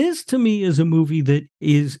 This to me is a movie that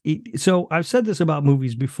is so I've said this about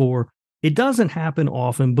movies before. It doesn't happen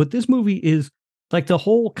often, but this movie is like the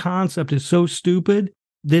whole concept is so stupid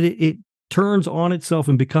that it turns on itself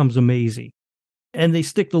and becomes amazing. And they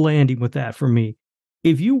stick the landing with that for me.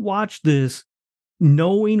 If you watch this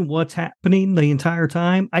knowing what's happening the entire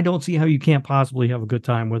time, I don't see how you can't possibly have a good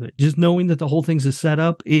time with it. Just knowing that the whole thing's a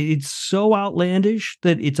setup, it's so outlandish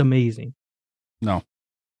that it's amazing. No.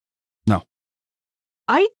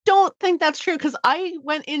 I don't think that's true, because I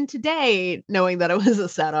went in today knowing that it was a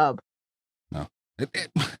setup. No.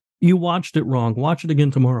 You watched it wrong. Watch it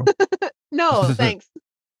again tomorrow. No, thanks.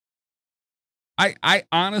 I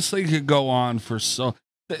honestly could go on for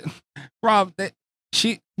Rob,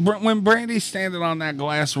 when Brandy's standing on that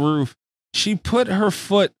glass roof, she put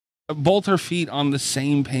both her feet on the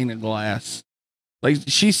same pane of glass. Like,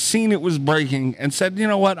 she's seen it was breaking and said, you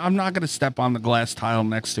know what? I'm not going to step on the glass tile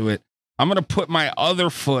next to it. I'm going to put my other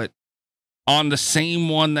foot on the same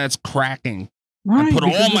one that's cracking. Right, and put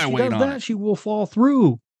because all if my she weight does on that, it. she will fall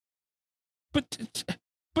through. But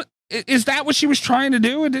is that what she was trying to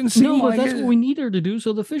do? It didn't seem No, but like that's it. what we need her to do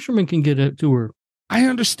so the fisherman can get it to her. I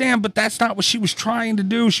understand, but that's not what she was trying to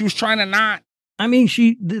do. She was trying to not. I mean,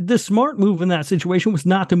 the smart move in that situation was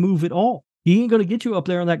not to move at all. He ain't going to get you up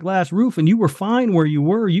there on that glass roof, and you were fine where you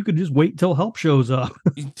were. You could just wait till help shows up.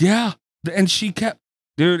 Yeah, and she kept,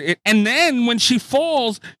 dude. And then when she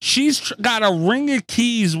falls, she's got a ring of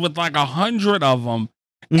keys with like 100 of them,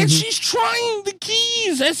 and she's trying the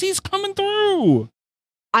keys as he's coming through.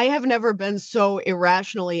 I have never been so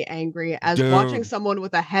irrationally angry as watching someone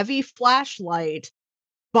with a heavy flashlight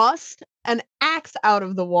bust an axe out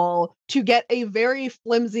of the wall to get a very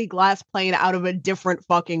flimsy glass plane out of a different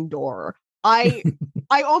fucking door. I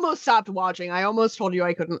almost stopped watching. I almost told you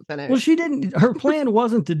I couldn't finish. Well, she didn't. Her plan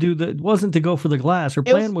wasn't to go for the glass. Her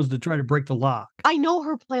plan was to try to break the lock. I know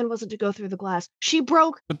her plan wasn't to go through the glass. She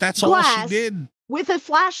broke But that's glass all she did. with a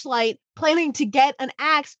flashlight, planning to get an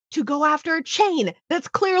axe to go after a chain that's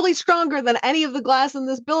clearly stronger than any of the glass in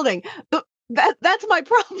this building. That's my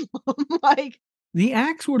problem. Like, the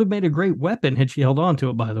axe would have made a great weapon had she held on to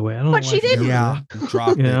it, by the way. I don't know why she didn't.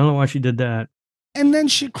 Dropped I it. don't know why she did that. And then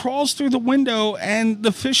she crawls through the window and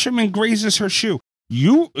the fisherman grazes her shoe.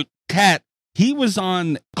 Kat, he was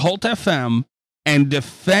on Cult FM and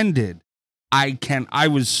defended. I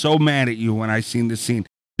was so mad at you when I seen this scene.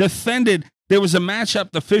 Defended, there was a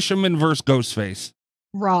matchup, the fisherman versus Ghostface.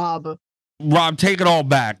 Rob, take it all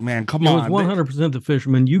back, man. Come on. It was 100% the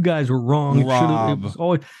fisherman. You guys were wrong. Rob. It was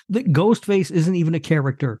always, the Ghostface isn't even a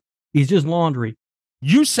character. He's just laundry.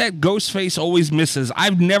 You said Ghostface always misses.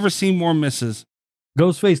 I've never seen more misses.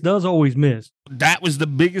 Ghostface does always miss. That was the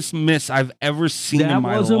biggest miss I've ever seen in my life.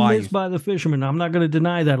 That was a miss by the fisherman. I'm not going to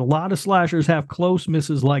deny that. A lot of slashers have close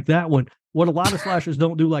misses like that one. What a lot of slashers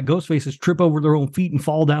don't do like Ghostface is trip over their own feet and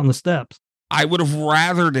fall down the steps. I would have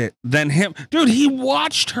rathered it than him. Dude, he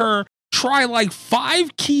watched her try like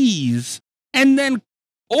 5 keys and then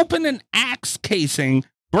open an axe casing,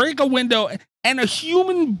 break a window, and a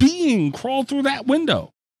human being crawl through that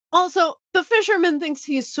window. also, the fisherman thinks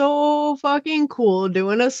he's so fucking cool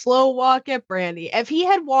doing a slow walk at Brandy. If he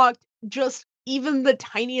had walked just even the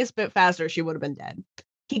tiniest bit faster, she would have been dead.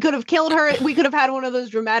 He could have killed her. We could have had one of those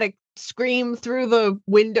dramatic scream through the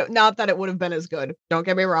window. Not that it would have been as good. Don't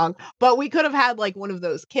get me wrong. But we could have had like one of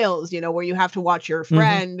those kills, where you have to watch your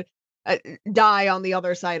friend die on the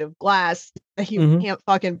other side of glass. You can't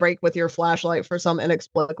fucking break with your flashlight for some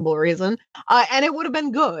inexplicable reason. And it would have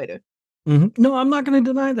been good. No, I'm not going to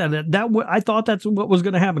deny that. I thought that's what was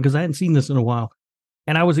going to happen because I hadn't seen this in a while.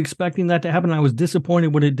 And I was expecting that to happen. I was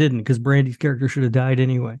disappointed when it didn't because Brandy's character should have died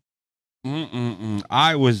anyway.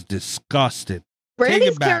 I was disgusted.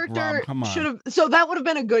 Brandy's back, Rob. character Come on. should have. So that would have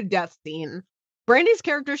been a good death scene. Brandy's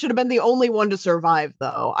character should have been the only one to survive,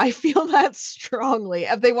 though. I feel that strongly.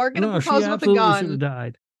 If they weren't going to propose with a gun, should have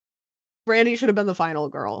died. Brandy should have been the final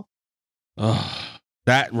girl.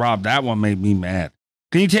 That one made me mad.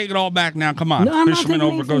 Can you take it all back now? Come on. No, I'm Fisherman not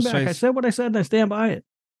over taking anything back. I Ghostface. said what I said and I stand by it.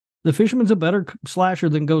 The fisherman's a better slasher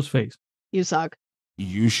than Ghostface. You suck.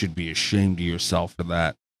 You should be ashamed of yourself for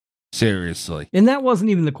that. Seriously. And that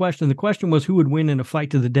wasn't even the question. The question was who would win in a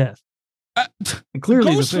fight to the death. And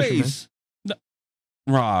clearly the fisherman. Ghostface.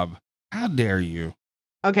 Rob, how dare you?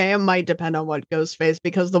 Okay, it might depend on what Ghostface,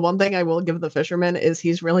 because the one thing I will give the fisherman is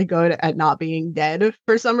he's really good at not being dead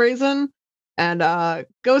for some reason. And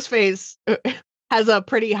Ghostface has a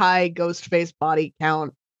pretty high Ghostface body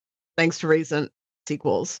count thanks to recent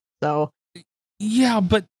sequels. So yeah,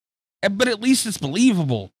 but at least it's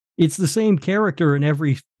believable. It's the same character in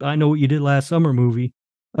every I Know What You Did Last Summer movie.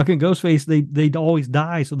 Fucking Ghostface, they always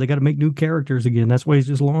die, so they got to make new characters again. That's why he's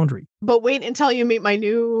just laundry. But wait until you meet my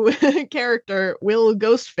new character, Will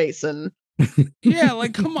Ghostfacin. Yeah,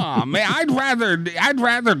 like come on, man. I'd rather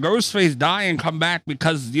Ghostface die and come back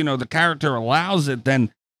because the character allows it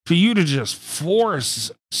than for you to just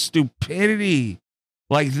force stupidity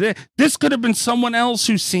like this. This could have been someone else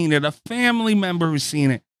who's seen it, a family member who's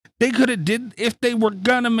seen it. They could have did if they were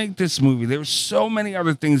gonna make this movie. There were so many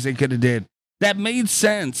other things they could have did that made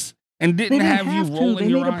sense and didn't have you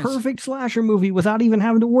rolling your eyes. They made a perfect slasher movie without even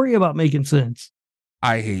having to worry about making sense.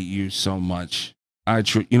 I hate you so much.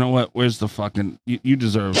 You know what? Where's the fucking? You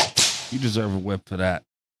deserve a whip for that.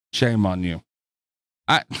 Shame on you.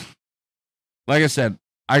 like I said,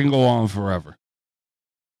 I can go on forever.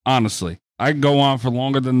 Honestly, I can go on for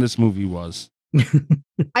longer than this movie was.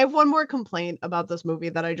 I have one more complaint about this movie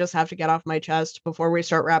that I just have to get off my chest before we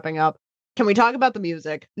start wrapping up. Can we talk about the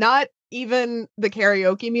music? Not even the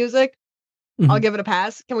karaoke music. I'll give it a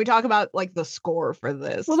pass. Can we talk about like the score for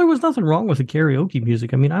this? Well, there was nothing wrong with the karaoke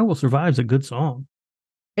music. I mean, I Will Survive's a good song.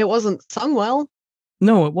 It wasn't sung well.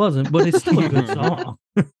 No, it wasn't, but it's still a good song.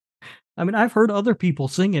 I mean, I've heard other people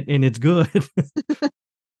sing it and it's good.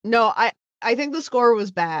 No, I think the score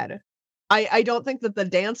was bad. I don't think that the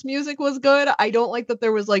dance music was good. I don't like that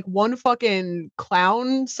there was like one fucking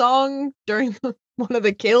clown song during one of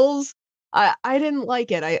the kills. I didn't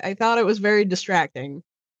like it. I thought it was very distracting.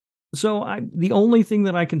 So the only thing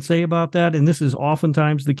that I can say about that, and this is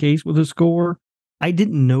oftentimes the case with a score, I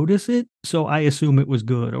didn't notice it, so I assume it was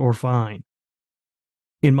good or fine.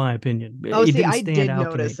 In my opinion. Oh, it see, I stand did out to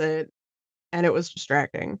notice me. it, and it was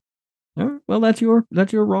distracting. All right, well, that's your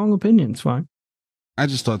wrong opinion. It's fine. I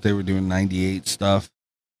just thought they were doing 98 stuff.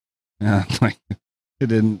 Yeah, like it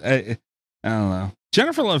didn't. I don't know.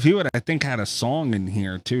 Jennifer Love Hewitt, I think, had a song in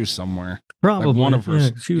here too somewhere. Probably like one of her. Yeah,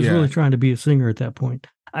 she was really trying to be a singer at that point.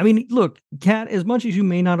 I mean, look, Kat, as much as you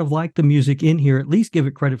may not have liked the music in here, at least give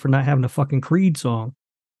it credit for not having a fucking Creed song.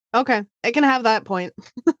 Okay, it can have that point.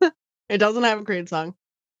 It doesn't have a Creed song.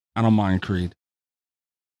 I don't mind Creed.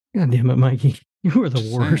 God damn it, Mikey. You are the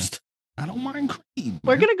Just worst. saying. I don't mind Creed.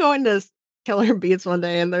 We're man. gonna go into Killer Beats one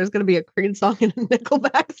day, and there's gonna be a Creed song and a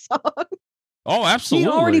Nickelback song. Oh, absolutely.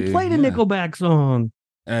 He already played a Nickelback song.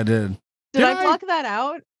 I did. Did I block that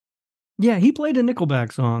out? Yeah, he played a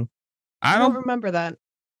Nickelback song. I don't remember that.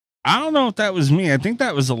 I don't know if that was me. I think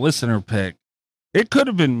that was a listener pick. It could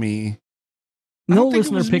have been me. No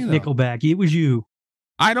listener picked Nickelback. It was you.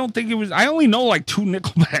 I don't think it was. I only know like 2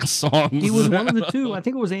 Nickelback songs. It was one of the two. I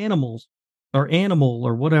think it was Animals or Animal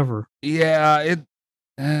or whatever. Yeah, it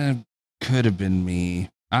could have been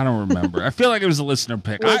me. I don't remember. I feel like it was a listener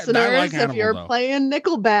pick. Listeners, I like if Animal, you're though. playing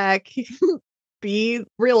Nickelback, be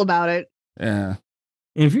real about it. Yeah.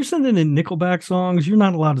 And if you're sending in Nickelback songs, you're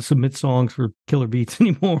not allowed to submit songs for Killer Beats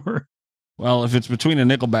anymore. Well, if it's between a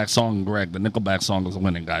Nickelback song and Greg, the Nickelback song is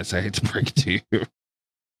winning, guys. I hate to break it to you.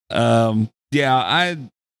 Yeah, I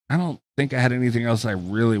don't think I had anything else I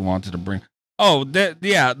really wanted to bring. Oh,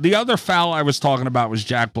 the other foul I was talking about was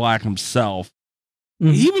Jack Black himself.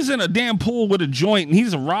 Mm-hmm. He was in a damn pool with a joint, and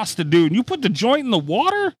he's a Rasta dude. And you put the joint in the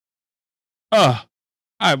water?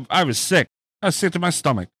 I was sick. I was sick to my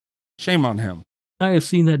stomach. Shame on him. I have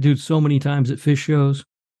seen that dude so many times at fish shows.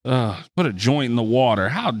 Put a joint in the water.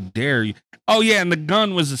 How dare you? Oh, yeah, and the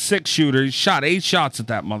gun was a 6-shooter. He shot 8 shots at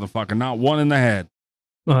that motherfucker, not one in the head.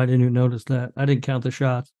 Oh, I didn't even notice that. I didn't count the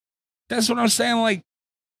shots. That's what I'm saying. Like,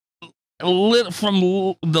 from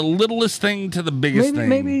the littlest thing to the biggest thing.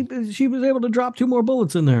 Maybe she was able to drop 2 more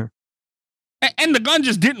bullets in there. And the gun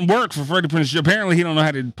just didn't work for Freddie Prinze Jr. Apparently, he don't know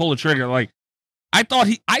how to pull a trigger. Like, I thought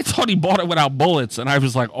he bought it without bullets, and I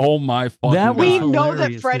was like, "Oh my fucking God!" We know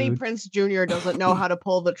that Freddie Prinze Jr. doesn't know how to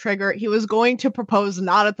pull the trigger. He was going to propose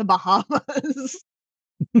not at the Bahamas.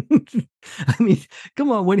 I mean,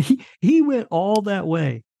 come on, when he went all that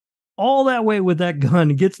way with that gun,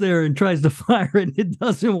 gets there and tries to fire it, and it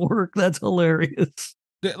doesn't work. That's hilarious.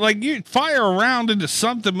 Like, you fire a round into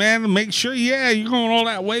something, man, and make sure, you're going all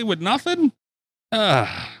that way with nothing. God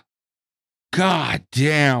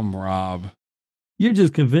damn, Rob. You're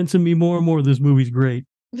just convincing me more and more this movie's great.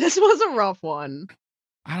 This was a rough one.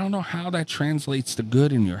 I don't know how that translates to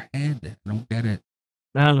good in your head. I don't get it.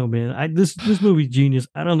 I don't know, man. This movie's genius.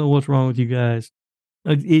 I don't know what's wrong with you guys.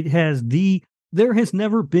 There has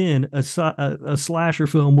never been a slasher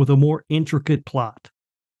film with a more intricate plot.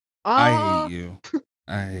 I hate you.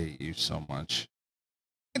 I hate you so much.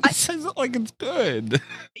 It says it like it's good.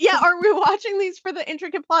 Yeah, are we watching these for the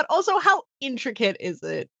intricate plot? Also, how intricate is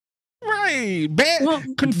it? Right.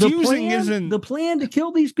 Confusing isn't the plan to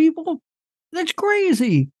kill these people? That's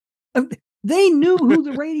crazy. They knew who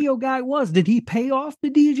the radio guy was. Did he pay off the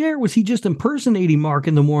DJ, or was he just impersonating Mark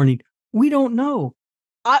in the morning? We don't know.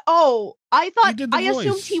 I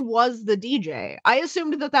assumed he was the DJ. I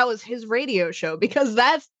assumed that was his radio show, because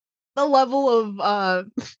that's the level of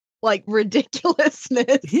like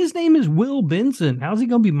ridiculousness. His name is Will Benson. How's he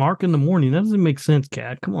gonna be Mark in the morning? That doesn't make sense,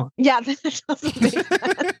 Kat. Come on. Yeah, that doesn't make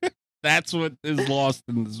sense. That's what is lost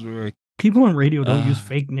in this movie. People on radio don't use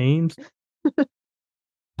fake names.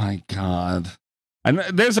 My God. And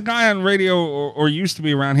there's a guy on radio, or used to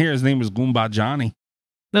be around here. His name was Goomba Johnny.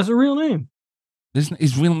 That's a real name.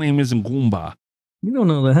 His real name isn't Goomba. You don't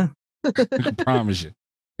know that. I can promise you.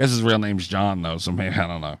 I guess his real name's John, though. So maybe, I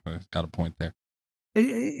don't know. Got a point there.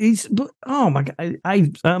 Oh my god,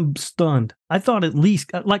 I'm stunned. I thought at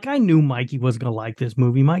least, like, I knew Mikey was gonna like this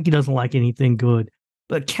movie. Mikey doesn't like anything good,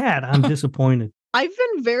 but Kat, I'm disappointed. I've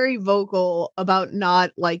been very vocal about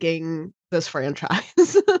not liking this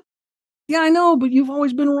franchise. Yeah, I know, but you've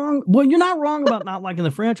always been wrong. Well, you're not wrong about not liking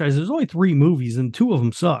the franchise. There's only 3 movies, and 2 of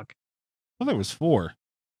them suck. I thought it was 4.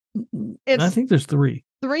 It's I think there's 3.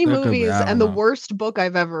 3 There could be, movies I don't and the know. worst book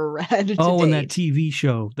I've ever read. To Oh, and that date. TV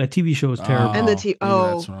show. That TV show is terrible. And the maybe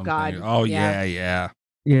oh, that's what I'm God, thinking. Oh yeah.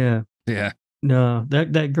 yeah. Yeah. No,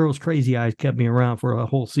 that girl's crazy eyes kept me around for a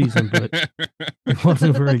whole season, but it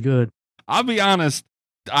wasn't very good. I'll be honest.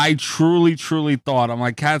 I truly thought, I'm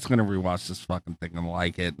like, Kat's gonna rewatch this fucking thing and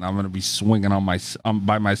like it, and I'm gonna be swinging on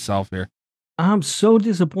by myself here. I'm so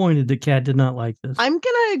disappointed that Kat did not like this. I'm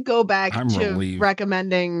gonna go back I'm to relieved.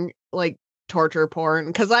 recommending like torture porn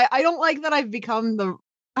because I don't like that I've become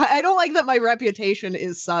I don't like that my reputation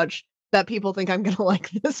is such that people think I'm gonna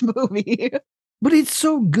like this movie. But it's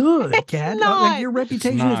so good, It's Kat. not. Like, your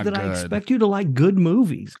reputation is not that I good. expect you to like good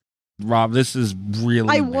movies. Rob, this is really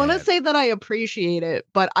I want to bad. say that I appreciate it,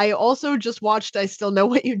 but I also just watched I Still Know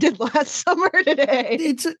What You Did Last Summer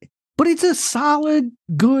today. But it's a solid,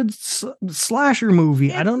 good slasher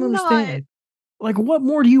movie. I It's don't not. understand. Like, what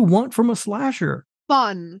more do you want from a slasher?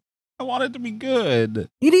 Fun. I want it to be good.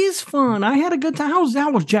 It is fun. I had a good time. How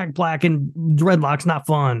was Jack Black and dreadlocks not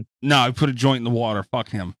fun? No, I put a joint in the water. Fuck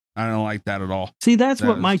him. I don't like that at all. See, that's That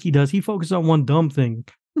what is- Mikey does. He focuses on one dumb thing.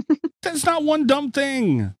 That's not one dumb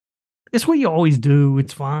thing. It's what you always do.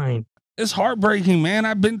 It's fine. It's heartbreaking, man.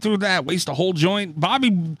 I've been through that. Waste a whole joint. Bobby,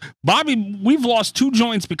 we've lost 2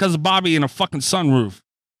 joints because of Bobby in a fucking sunroof.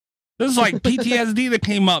 This is like PTSD that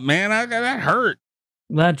came up, man. That hurt.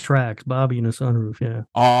 That tracks. Bobby in a sunroof. Yeah,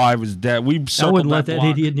 Oh, I was dead. We I circled wouldn't let that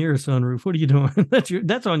block. idiot near a sunroof. What are you doing?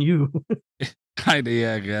 That's on you. Kinda,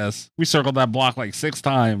 yeah, I guess. We circled that block like 6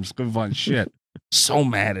 times. Couldn't find shit. So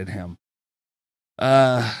mad at him.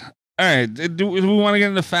 All right. Do we want to get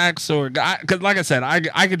into facts or because, like I said,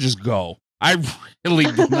 I could just go. I really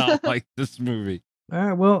do not like this movie. All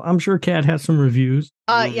right. Well, I'm sure Kat has some reviews.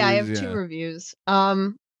 Yeah, I have Reviews, 2 yeah. reviews.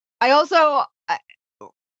 I also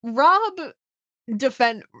Rob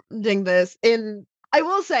defending this I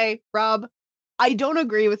will say, Rob, I don't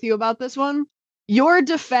agree with you about this one. Your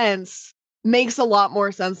defense makes a lot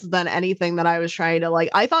more sense than anything that I was trying to like.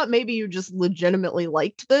 I thought maybe you just legitimately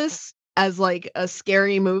liked this as like a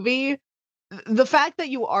scary movie. The fact that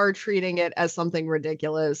you are treating it as something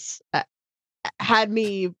ridiculous had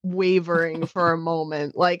me wavering for a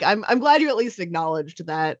moment. Like I'm glad you at least acknowledged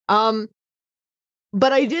that.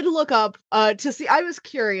 But I did look up to see. I was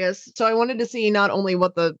curious, so I wanted to see not only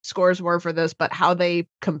what the scores were for this, but how they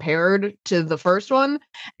compared to the first one.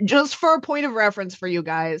 Just for a point of reference for you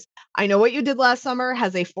guys, I Know What You Did Last Summer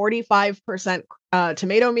has a 45%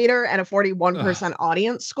 tomato meter and a 41%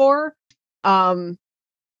 audience score.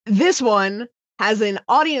 This one has an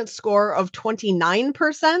audience score of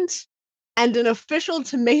 29% and an official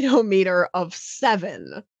tomato meter of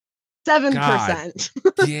 7%. Damn.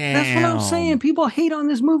 That's what I'm saying. People hate on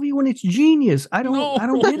this movie when it's genius. I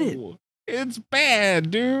don't get it. It's bad,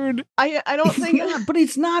 dude. I don't It's think not, but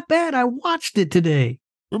it's not bad. I watched it today.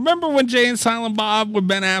 Remember when Jay and Silent Bob with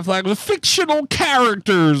Ben Affleck was fictional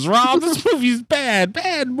characters, Rob? This movie's bad.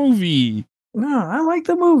 Bad movie. No, I like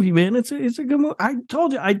the movie, man. It's a good movie. I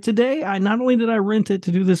told you, today not only did I rent it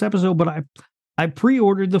to do this episode, but I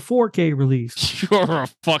pre-ordered the 4K release. You're a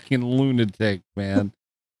fucking lunatic, man.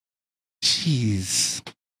 Jeez.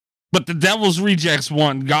 But the Devil's Rejects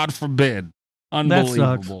won, God forbid. That sucks.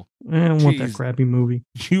 Unbelievable. I don't want that Jeez. crappy movie.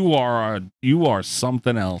 You are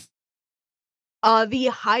something else. the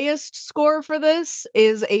highest score for this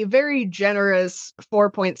is a very generous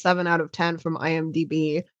 4.7 out of 10 from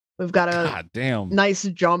IMDb. We've got a God damn. nice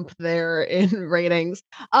jump there in ratings.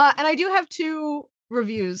 And I do have 2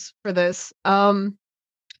 reviews for this.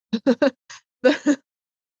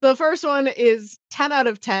 The first one is 10 out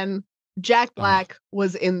of 10. Jack Black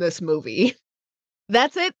was in this movie.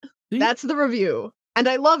 That's it. See? That's the review. And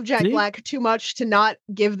I love Jack See? Black too much to not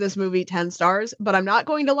give this movie 10 stars, but I'm not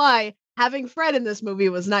going to lie. Having Fred in this movie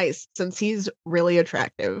was nice since he's really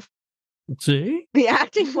attractive. See? The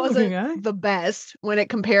acting wasn't Okay. the best when it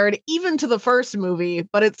compared even to the first movie,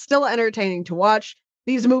 but it's still entertaining to watch.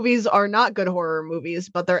 These movies are not good horror movies,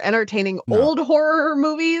 but they're entertaining No. old horror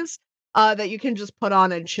movies that you can just put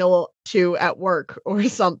on and chill to at work or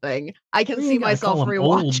something. I can You see gotta call myself 'em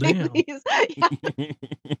old, rewatching damn.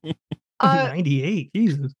 these Yeah, 98.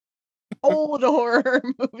 Jesus. old horror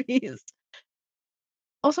movies.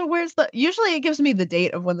 Also, where's the? Usually, it gives me the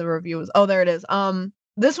date of when the review was. Oh, there it is.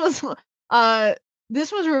 This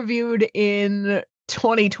was reviewed in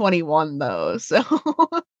 2021 though, so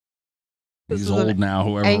this He's is an old now.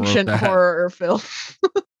 Whoever ancient wrote that. horror film.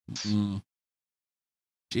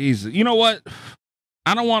 Jesus, you know what?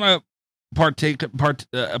 I don't want to partake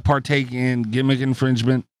in gimmick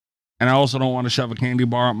infringement, and I also don't want to shove a candy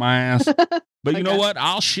bar up my ass. But you know what?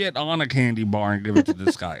 I'll shit on a candy bar and give it to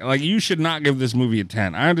this guy. Like, you should not give this movie a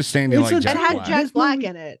 10. I understand you like Jack It had Black. Jack Black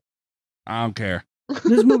in it. I don't care.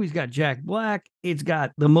 This movie's got Jack Black. It's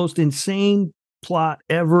got the most insane plot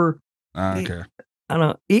ever. I don't care. I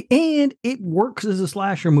don't know. And it works as a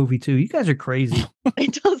slasher movie too. You guys are crazy.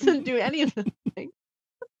 It doesn't do any of the things.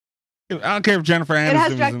 I don't care if Jennifer It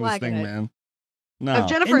has Aniston Jack was in Black this in thing, it. man. No. If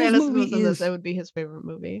Jennifer And this Aniston movie was in this, is- it would be his favorite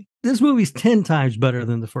movie. This movie's 10 times better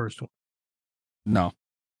than the first one. No.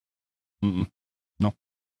 Mm-mm.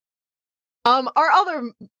 Our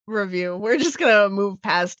other review, we're just gonna move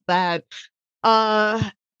past that. 2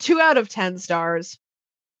 out of 10 stars.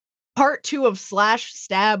 Part 2 of Slash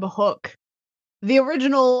Stab Hook. The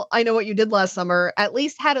original I Know What You Did Last Summer at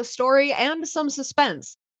least had a story and some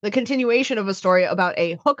suspense. The continuation of a story about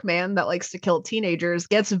a hook man that likes to kill teenagers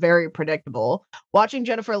gets very predictable. Watching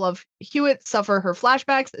Jennifer Love Hewitt suffer her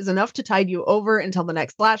flashbacks is enough to tide you over until the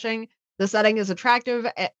next slashing. The setting is attractive,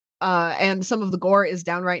 and some of the gore is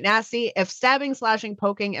downright nasty. If stabbing, slashing,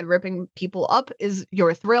 poking, and ripping people up is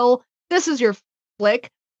your thrill, this is your flick.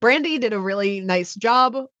 Brandy did a really nice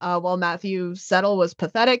job. While Matthew Settle was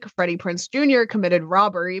pathetic, Freddie Prinze Jr. committed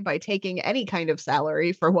robbery by taking any kind of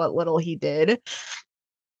salary for what little he did.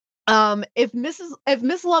 If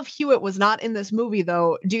Miss Love Hewitt was not in this movie,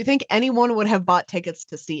 though, do you think anyone would have bought tickets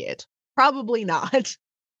to see it? Probably not.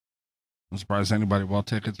 I'm surprised anybody bought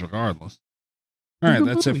tickets regardless. All right,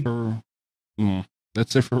 that's it for reviews.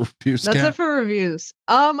 That's Kat. it for reviews.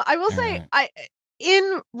 I will say,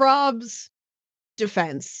 in Rob's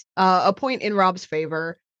defense, a point in Rob's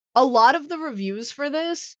favor, a lot of the reviews for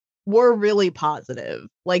this were really positive.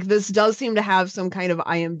 Like, this does seem to have some kind of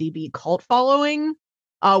IMDb cult following,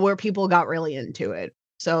 where people got really into it.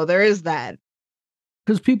 So there is that.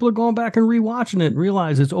 Because people are going back and rewatching it and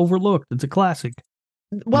realize it's overlooked. It's a classic.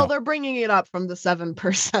 Well, they're bringing it up from the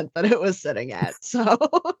 7% that it was sitting at. So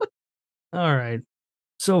All right.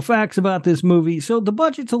 So facts about this movie. So the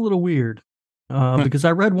budget's a little weird. Because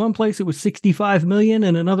I read one place it was 65 million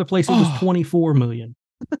and another place it was 24 million.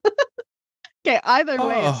 okay, either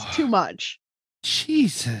way, it's too much.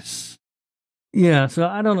 Jesus. Yeah, so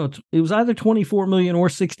I don't know. It was either 24 million or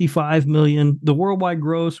 65 million. The worldwide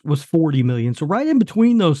gross was 40 million. So right in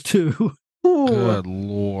between those two. Good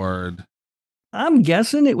Lord. I'm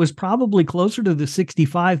guessing it was probably closer to the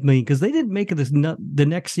 65 million because they didn't make the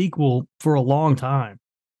next sequel for a long time.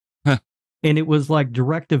 Huh. And it was like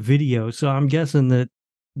direct to video. So I'm guessing that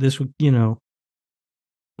this,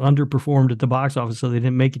 underperformed at the box office, so they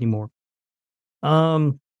didn't make any more.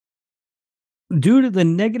 Due to the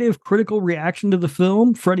negative critical reaction to the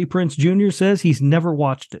film, Freddie Prinze Jr. says he's never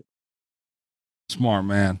watched it. Smart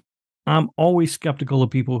man. I'm always skeptical of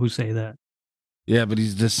people who say that. Yeah, but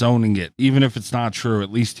he's disowning it. Even if it's not true,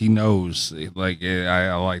 at least he knows. Like,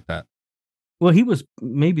 I like that. Well, he was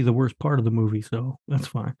maybe the worst part of the movie, so that's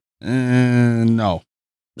fine. No.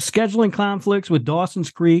 Scheduling conflicts with Dawson's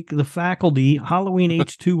Creek, The Faculty, Halloween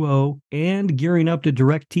H2O, and gearing up to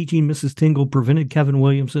direct Teaching Mrs. Tingle prevented Kevin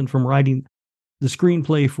Williamson from writing the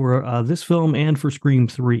screenplay for this film and for Scream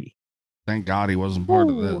 3. Thank God he wasn't part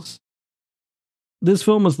of this. This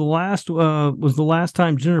film was the last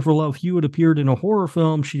time Jennifer Love Hewitt appeared in a horror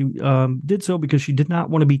film. She did so because she did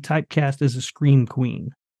not want to be typecast as a Scream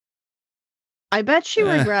Queen. I bet she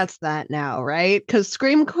regrets that now, right? Because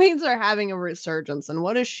Scream Queens are having a resurgence, and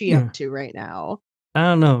what is she up to right now? I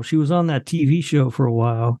don't know. She was on that TV show for a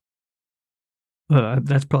while.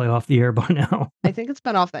 That's probably off the air by now. I think it's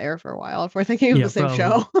been off the air for a while, if we're thinking of the same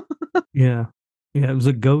show. Yeah. Yeah, it was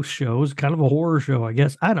a ghost show. It was kind of a horror show, I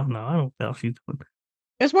guess. I don't know. I don't know what she's doing.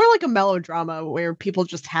 It's more like a melodrama where people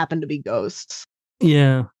just happen to be ghosts.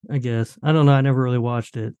 Yeah, I guess. I don't know. I never really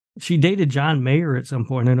watched it. She dated John Mayer at some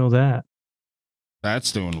point. I know that.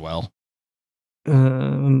 That's doing well.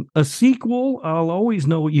 A sequel, I'll Always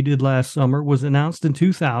Know What You Did Last Summer, was announced in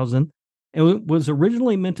 2000. It was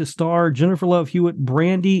originally meant to star Jennifer Love Hewitt,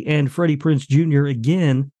 Brandy, and Freddie Prinze Jr.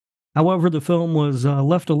 again. However, the film was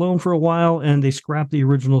left alone for a while, and they scrapped the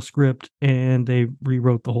original script, and they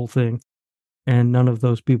rewrote the whole thing, and none of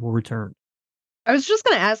those people returned. I was just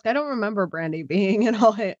going to ask, I don't remember Brandy being in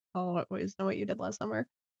Always Know What You Did Last Summer.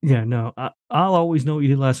 Yeah, no, I'll Always Know What You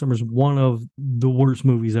Did Last Summer is one of the worst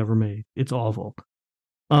movies ever made. It's awful.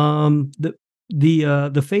 The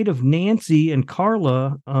The fate of Nancy and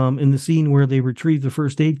Carla in the scene where they retrieved the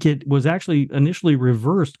first aid kit was actually initially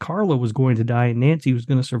reversed. Carla was going to die and Nancy was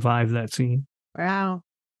going to survive that scene. Wow.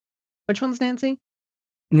 Which one's Nancy?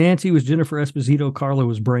 Nancy was Jennifer Esposito. Carla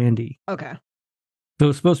was Brandy. Okay. So it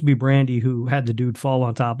was supposed to be Brandy who had the dude fall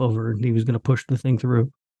on top of her and he was going to push the thing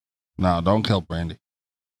through. No, don't kill Brandy.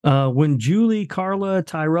 When Julie, Carla,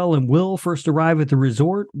 Tyrell, and Will first arrive at the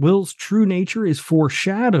resort, Will's true nature is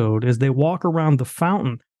foreshadowed as they walk around the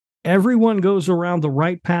fountain. Everyone goes around the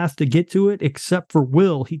right path to get to it, except for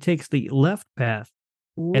Will. He takes the left path.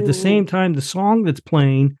 Ooh. At the same time, the song that's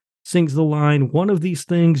playing sings the line, "One of these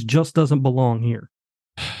things just doesn't belong here."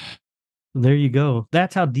 There you go.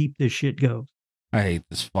 That's how deep this shit goes. I hate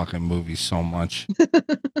this fucking movie so much.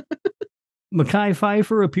 Mekhi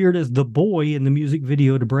Phifer appeared as the boy in the music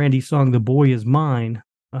video to Brandy's song "The Boy Is Mine,"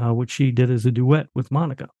 which she did as a duet with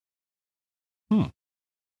Monica.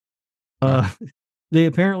 They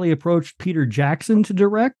apparently approached Peter Jackson to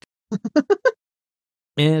direct.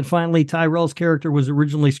 And finally, Tyrell's character was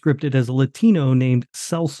originally scripted as a Latino named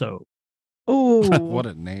Celso. Oh, What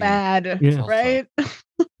a name. bad, Yeah. right?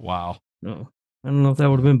 Wow. Oh, I don't know if that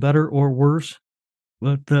would have been better or worse,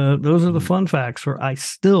 but those are the fun facts for I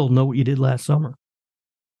Still Know What You Did Last Summer.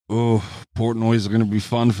 Oh, Portnoy is going to be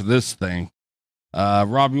fun for this thing.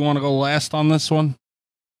 Rob, you want to go last on this one?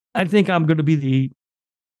 I think I'm going to be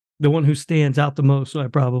the one who stands out the most, so I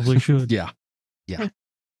probably should. Yeah.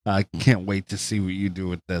 I can't wait to see what you do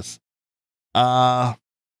with this. Kat,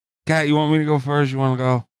 you want me to go first? You want to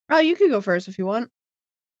go? Oh, you can go first if you want.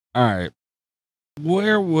 All right.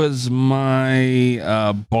 Where was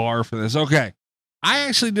my bar for this? Okay. I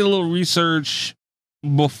actually did a little research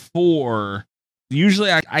before. Usually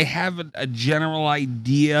I have a general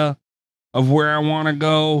idea of where I want to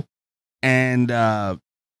go. And, I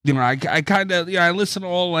kind of, I listen to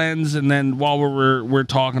all ends, and then while we're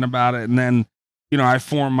talking about it, and then, I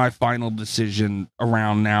form my final decision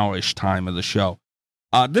around now-ish time of the show.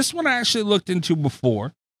 This one I actually looked into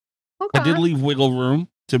before. Okay. I did leave wiggle room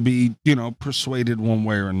to be, persuaded one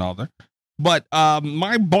way or another. But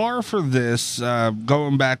my bar for this,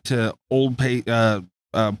 going back to old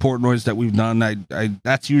Portnoys that we've done, I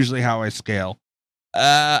that's usually how I scale.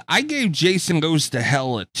 I gave Jason Goes to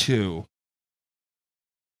Hell a 2.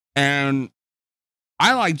 And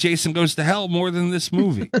I like Jason Goes to Hell more than this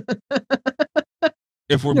movie.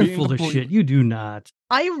 If we're You're being full of shit. You do not.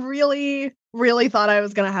 I really, really thought I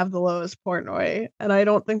was going to have the lowest Portnoy, and I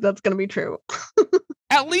don't think that's going to be true.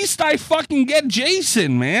 At least I fucking get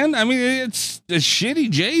Jason, man. I mean, it's a shitty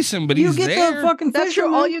Jason, but he's get there. the fucking That's true.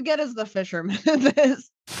 fisherman. All you get is the fisherman in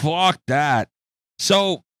this. Fuck that.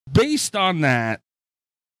 So based on that,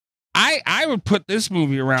 I would put this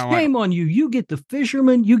movie around Shame on you. You get the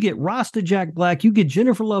fisherman, you get Rasta Jack Black, you get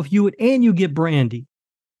Jennifer Love Hewitt, and you get Brandy.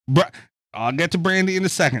 I'll get to Brandy in a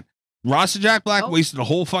second. Rasta Jack Black wasted a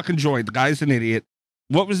whole fucking joint. The guy's an idiot.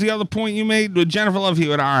 What was the other point you made? With Jennifer Love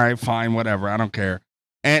Hewitt, all right, fine, whatever. I don't care.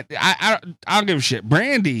 And I don't give a shit.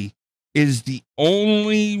 Brandy is the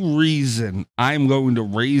only reason I'm going to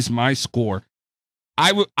raise my score.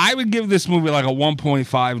 I would give this movie like a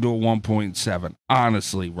 1.5 to a 1.7.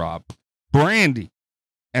 Honestly, Rob. Brandy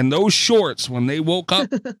and those shorts when they woke up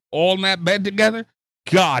all in that bed together.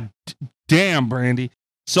 God damn, Brandy.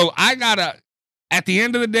 So at the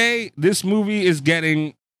end of the day, this movie is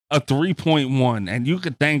getting a 3.1, and you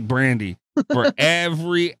could thank Brandy for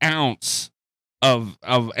every ounce of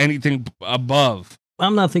anything above.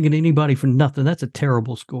 I'm not thinking anybody for nothing. That's a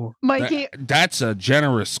terrible score. Mikey, That's a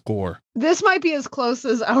generous score. this might be as close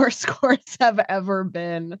as our scores have ever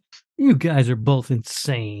been. You guys are both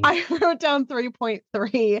insane. I wrote down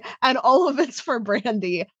 3.3, and all of it's for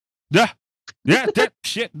Brandy, Yeah,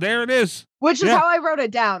 shit, there it is. which is Yeah. how I wrote it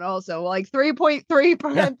down also. Like 3.3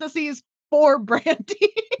 parentheses for Brandy.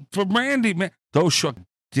 For Brandy, man. Those shook.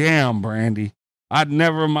 Damn, Brandy. I'd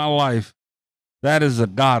never in my life. That is a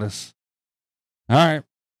goddess. All right.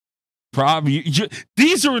 Rob,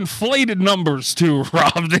 these are inflated numbers too,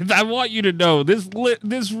 Rob. I want you to know this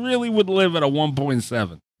really would live at a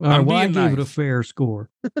 1.7. All right, I'm well, I being gave it a nice. fair score.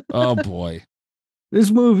 Oh, boy. This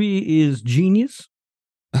movie is genius.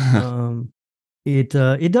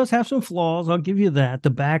 It does have some flaws. I'll give you that. The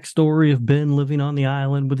backstory of Ben living on the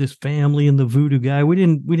island with his family and the voodoo guy. We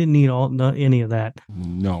didn't need any of that.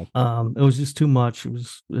 No. It was just too much. It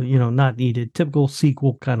was not needed. Typical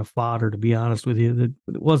sequel kind of fodder, to be honest with you. That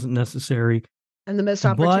it wasn't necessary. And the missed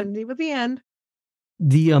But- opportunity with the end.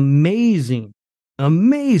 The amazing,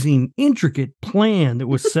 intricate plan that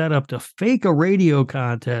was set up to fake a radio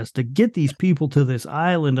contest to get these people to this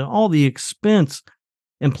island and all the expense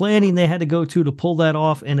and planning they had to go to pull that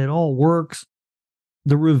off, and it all works.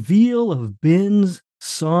 The reveal of Ben's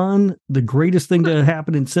son, the greatest thing to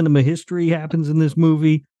happen in cinema history, happens in this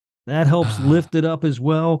movie. That helps lift it up as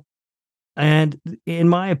well. And in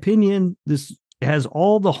my opinion, this has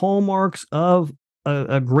all the hallmarks of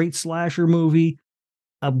a great slasher movie.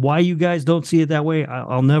 Why you guys don't see it that way,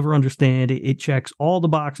 I'll never understand. It checks all the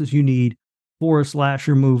boxes you need for a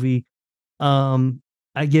slasher movie.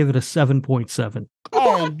 I give it a 7.7.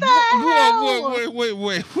 Oh,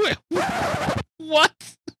 wait. What?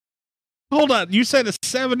 Hold on. You said a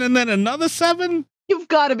 7 and then another 7? You've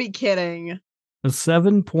got to be kidding. A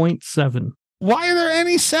 7.7. Why are there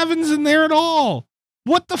any 7s in there at all?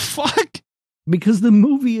 What the fuck? Because the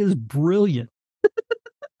movie is brilliant.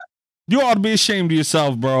 You ought to be ashamed of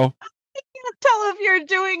yourself, bro. I can't tell if you're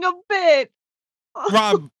doing a bit.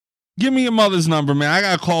 Rob, give me your mother's number, man. I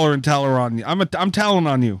gotta call her and tell her on you. I'm telling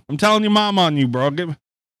on you. I'm telling your mom on you, bro.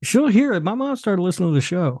 She'll hear it. My mom started listening to the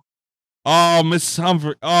show. Oh, Miss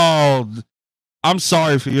Humphrey. Oh, I'm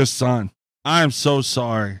sorry for your son. I am so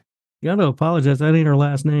sorry. You gotta apologize. That ain't her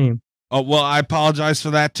last name. Oh, well, I apologize for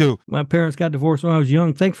that too. My parents got divorced when I was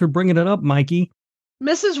young. Thanks for bringing it up, Mikey.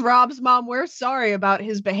 Mrs. Rob's mom, we're sorry about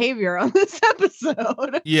his behavior on this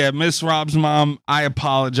episode. Yeah, Miss Rob's mom, I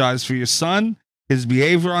apologize for your son, his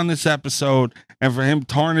behavior on this episode, and for him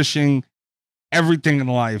tarnishing everything in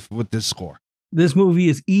life with this score. This movie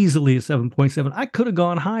is easily a 7.7. I could have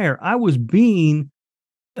gone higher. I was being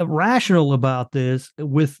rational about this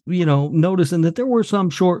with, noticing that there were some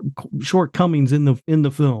shortcomings in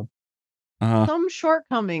the film. Some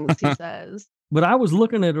shortcomings, he says. But I was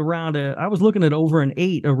looking at over an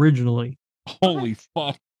 8 originally. Holy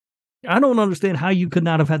fuck. I don't understand how you could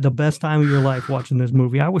not have had the best time of your life watching this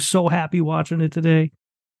movie. I was so happy watching it today.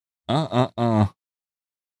 I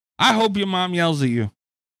hope your mom yells at you.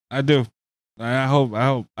 I do. I hope.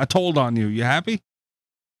 I told on you. You happy?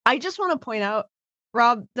 I just want to point out,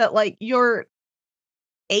 Rob, that your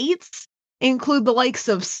 8s include the likes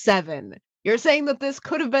of 7. You're saying that this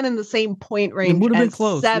could have been in the same point range. It would have as been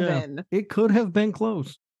close. 7. Yeah. It could have been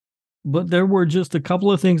close. But there were just a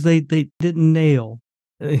couple of things they didn't nail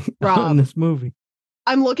in this movie.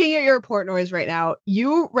 I'm looking at your Portnoy's right now.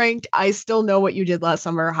 You ranked I Still Know What You Did Last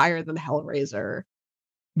Summer higher than Hellraiser.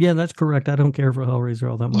 Yeah, that's correct. I don't care for Hellraiser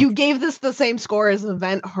all that much. You gave this the same score as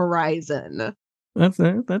Event Horizon.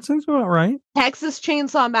 That seems about right. Texas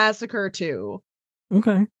Chainsaw Massacre 2.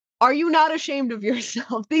 Okay. Are you not ashamed of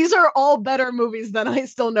yourself? These are all better movies than I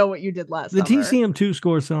Still Know What You Did Last Summer. The TCM2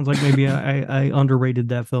 score sounds like maybe I underrated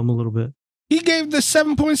that film a little bit. He gave the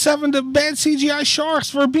 7.7 to Bad CGI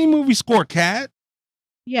Sharks for a B-movie score, Cat.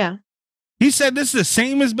 Yeah. He said this is the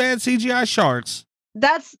same as Bad CGI Sharks.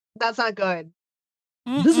 That's not good.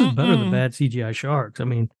 This is better than Bad CGI Sharks. I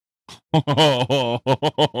mean.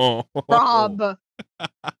 Rob. Go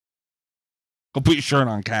put your shirt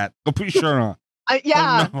on, Cat. Go put your shirt on.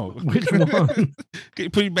 Yeah. Oh, no. Which one?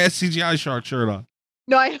 Put your Bad CGI Shark shirt on.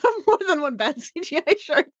 No, I have more than one Bad CGI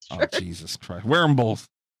Shark shirt. Oh, Jesus Christ. Wear them both.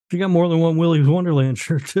 You got more than one Willy's Wonderland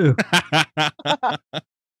shirt, too.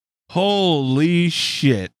 Holy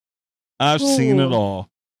shit. I've seen it all.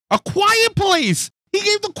 A Quiet Place. He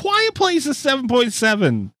gave The Quiet Place a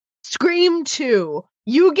 7.7. Scream 2.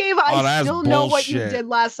 You gave I Still Know What You bullshit. Did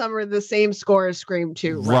Last Summer the same score as Scream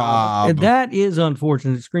 2, Rob. And that is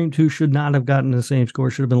unfortunate. Scream 2 should not have gotten the same score.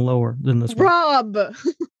 Should have been lower than this one. Rob.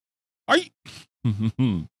 Are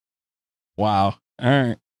you? Wow.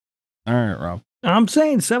 All right, Rob. I'm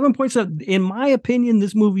saying 7.7. In my opinion,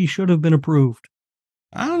 this movie should have been approved.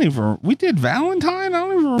 We did Valentine? I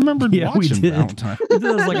don't even remember watching Valentine. We did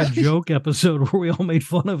this like a joke episode where we all made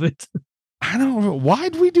fun of it. I don't know.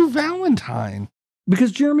 Why'd we do Valentine?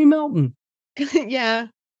 Because Jeremy Melton. Yeah.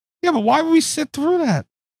 Yeah, but why would we sit through that?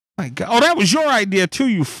 My God. Oh, that was your idea too,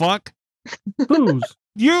 you fuck. Whose?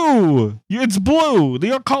 You. It's blue.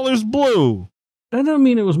 Your color's blue. That doesn't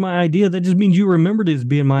mean it was my idea. That just means you remembered it as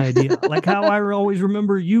being my idea. Like how I always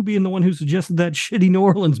remember you being the one who suggested that shitty New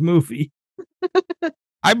Orleans movie.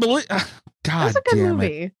 I believe. God That's a good damn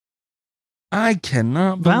movie. it. I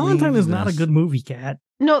cannot believe Valentine is not a this. good movie, Cat.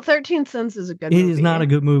 No, 13 Cents is a good movie. It is not a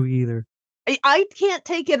good movie either. I can't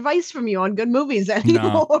take advice from you on good movies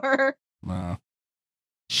anymore. No.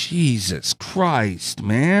 Jesus Christ,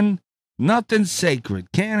 man. Nothing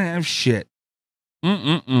sacred. Can't have shit.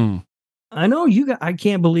 I know I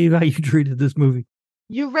can't believe how you treated this movie.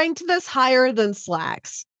 You ranked this higher than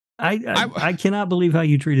Slacks. I cannot believe how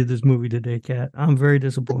you treated this movie today, Kat. I'm very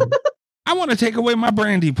disappointed. I want to take away my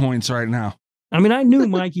brandy points right now. I mean, I knew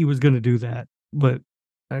Mikey was going to do that, but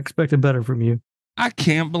I expected better from you. I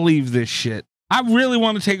can't believe this shit. I really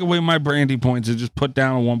want to take away my brandy points and just put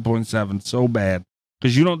down a 1.7 so bad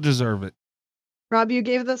because you don't deserve it. Rob, you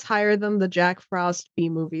gave this higher than the Jack Frost B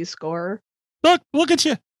movie score. Look at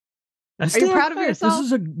you. I you stand proud of by it. yourself?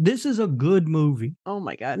 This is a good movie. Oh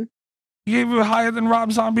my god. You gave it higher than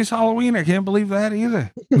Rob Zombie's Halloween. I can't believe that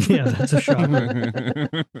either. Yeah, that's a shock.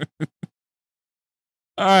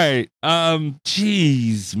 All right.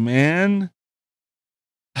 Jeez, man.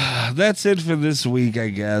 That's it for this week, I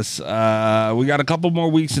guess. We got a couple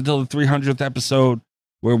more weeks until the 300th episode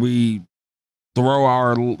where we throw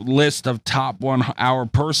our list of our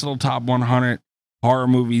personal top 100 horror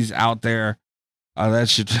movies out there. That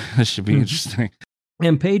should be interesting.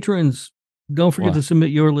 And patrons, don't forget to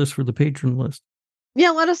submit your list for the patron list.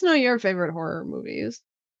 Yeah, let us know your favorite horror movies.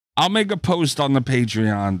 I'll make a post on the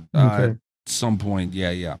Patreon at some point.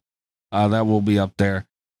 Yeah. That will be up there.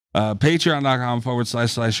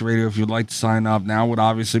 Patreon.com/radio. If you'd like to sign up, now would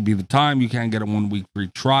obviously be the time. You can get a 1 week free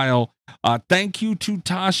trial. Thank you to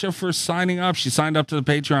Tasha for signing up. She signed up to the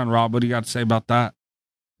Patreon. Rob, what do you got to say about that?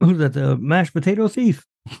 Who's that? The mashed potato thief.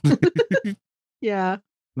 Yeah.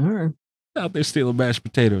 All right. Out there stealing mashed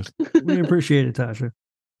potatoes. We appreciate it, Tasha.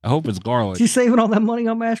 I hope it's garlic. She's saving all that money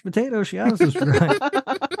on mashed potatoes. She has to subscribe.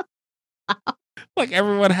 Like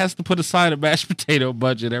everyone has to put aside a mashed potato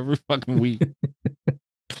budget every fucking week.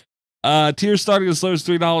 Tiers starting as low as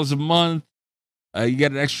 $3 a month. You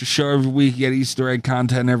get an extra show every week. You get Easter egg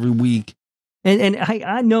content every week. And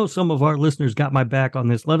I know some of our listeners got my back on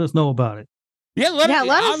this. Let us know about it. Yeah, let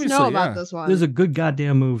us know about this one. This is a good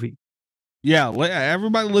goddamn movie. Yeah,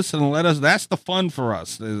 everybody listen and let us. That's the fun for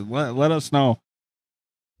us. Let us know.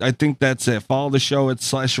 I think that's it. Follow the show at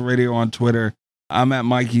Slasher Radio on Twitter. I'm at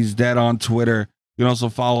Mikey's Dead on Twitter. You can also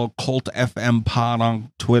follow Cult FM Pod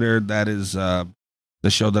on Twitter. That is the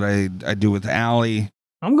show that I do with Allie.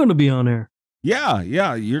 I'm going to be on there. Yeah,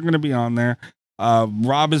 you're going to be on there.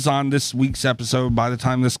 Rob is on this week's episode. By the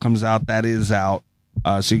time this comes out, that is out.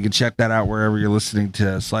 So you can check that out wherever you're listening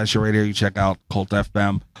to Slasher Radio. You check out Cult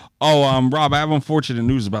FM. Oh, Rob, I have unfortunate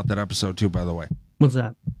news about that episode too, by the way. What's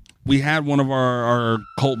that? We had one of our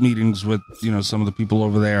cult meetings with, some of the people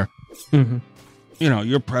over there. Mm-hmm.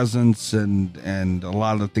 Your presence and a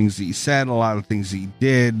lot of the things that you said, a lot of the things that you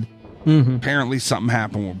did. Mm-hmm. Apparently something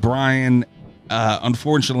happened with Brian.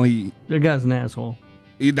 Unfortunately, that guy's an asshole.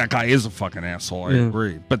 That guy is a fucking asshole. I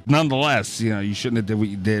agree. But nonetheless, you shouldn't have did what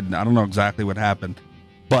you did. I don't know exactly what happened.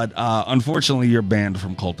 But unfortunately, you're banned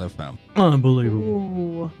from Cult FM. Unbelievable.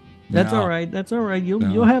 Ooh. That's all right. That's all right.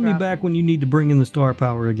 You'll have me back when you need to bring in the star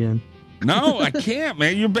power again. No, I can't,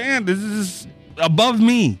 man. You're banned. This is above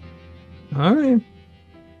me. All right.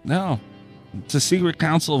 No. It's a secret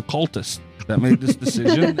council of cultists that made this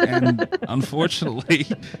decision. And unfortunately,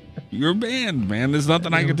 you're banned, man. There's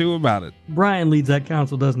nothing I can do about it. Brian leads that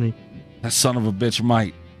council, doesn't he? That son of a bitch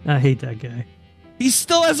might. I hate that guy. He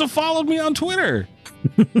still hasn't followed me on Twitter.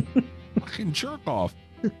 Fucking jerk off.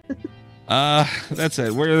 That's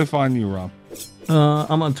it. Where do they find you, Rob?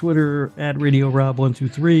 I'm on Twitter at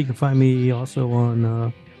RadioRob123. You can find me also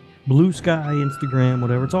on Blue Sky, Instagram,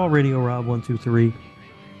 whatever. It's all Radio Rob123.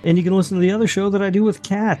 And you can listen to the other show that I do with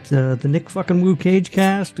Kat, the Nick fucking Woo Cage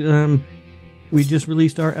Cast. We just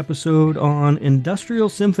released our episode on Industrial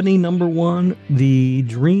Symphony number 1, The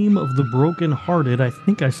Dream of the Broken Hearted. I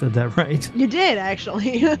think I said that right. You did,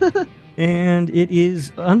 actually. And it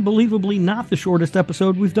is unbelievably not the shortest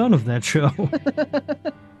episode we've done of that show.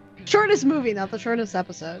 Shortest movie, not the shortest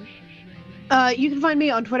episode. You can find me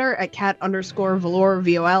on Twitter at cat_Valor,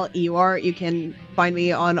 VOLEUR. You can find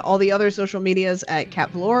me on all the other social medias at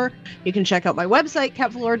catvalor. You can check out my website,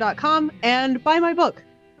 catvalor.com, and buy my book.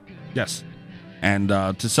 Yes. And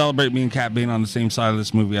to celebrate me and Kat being on the same side of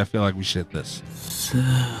this movie, I feel like we should hit this. So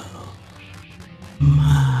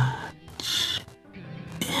much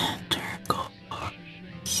intercourse.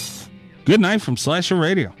 Good night from Slasher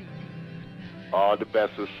Radio. All the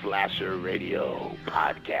best of Slasher Radio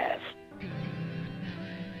podcast.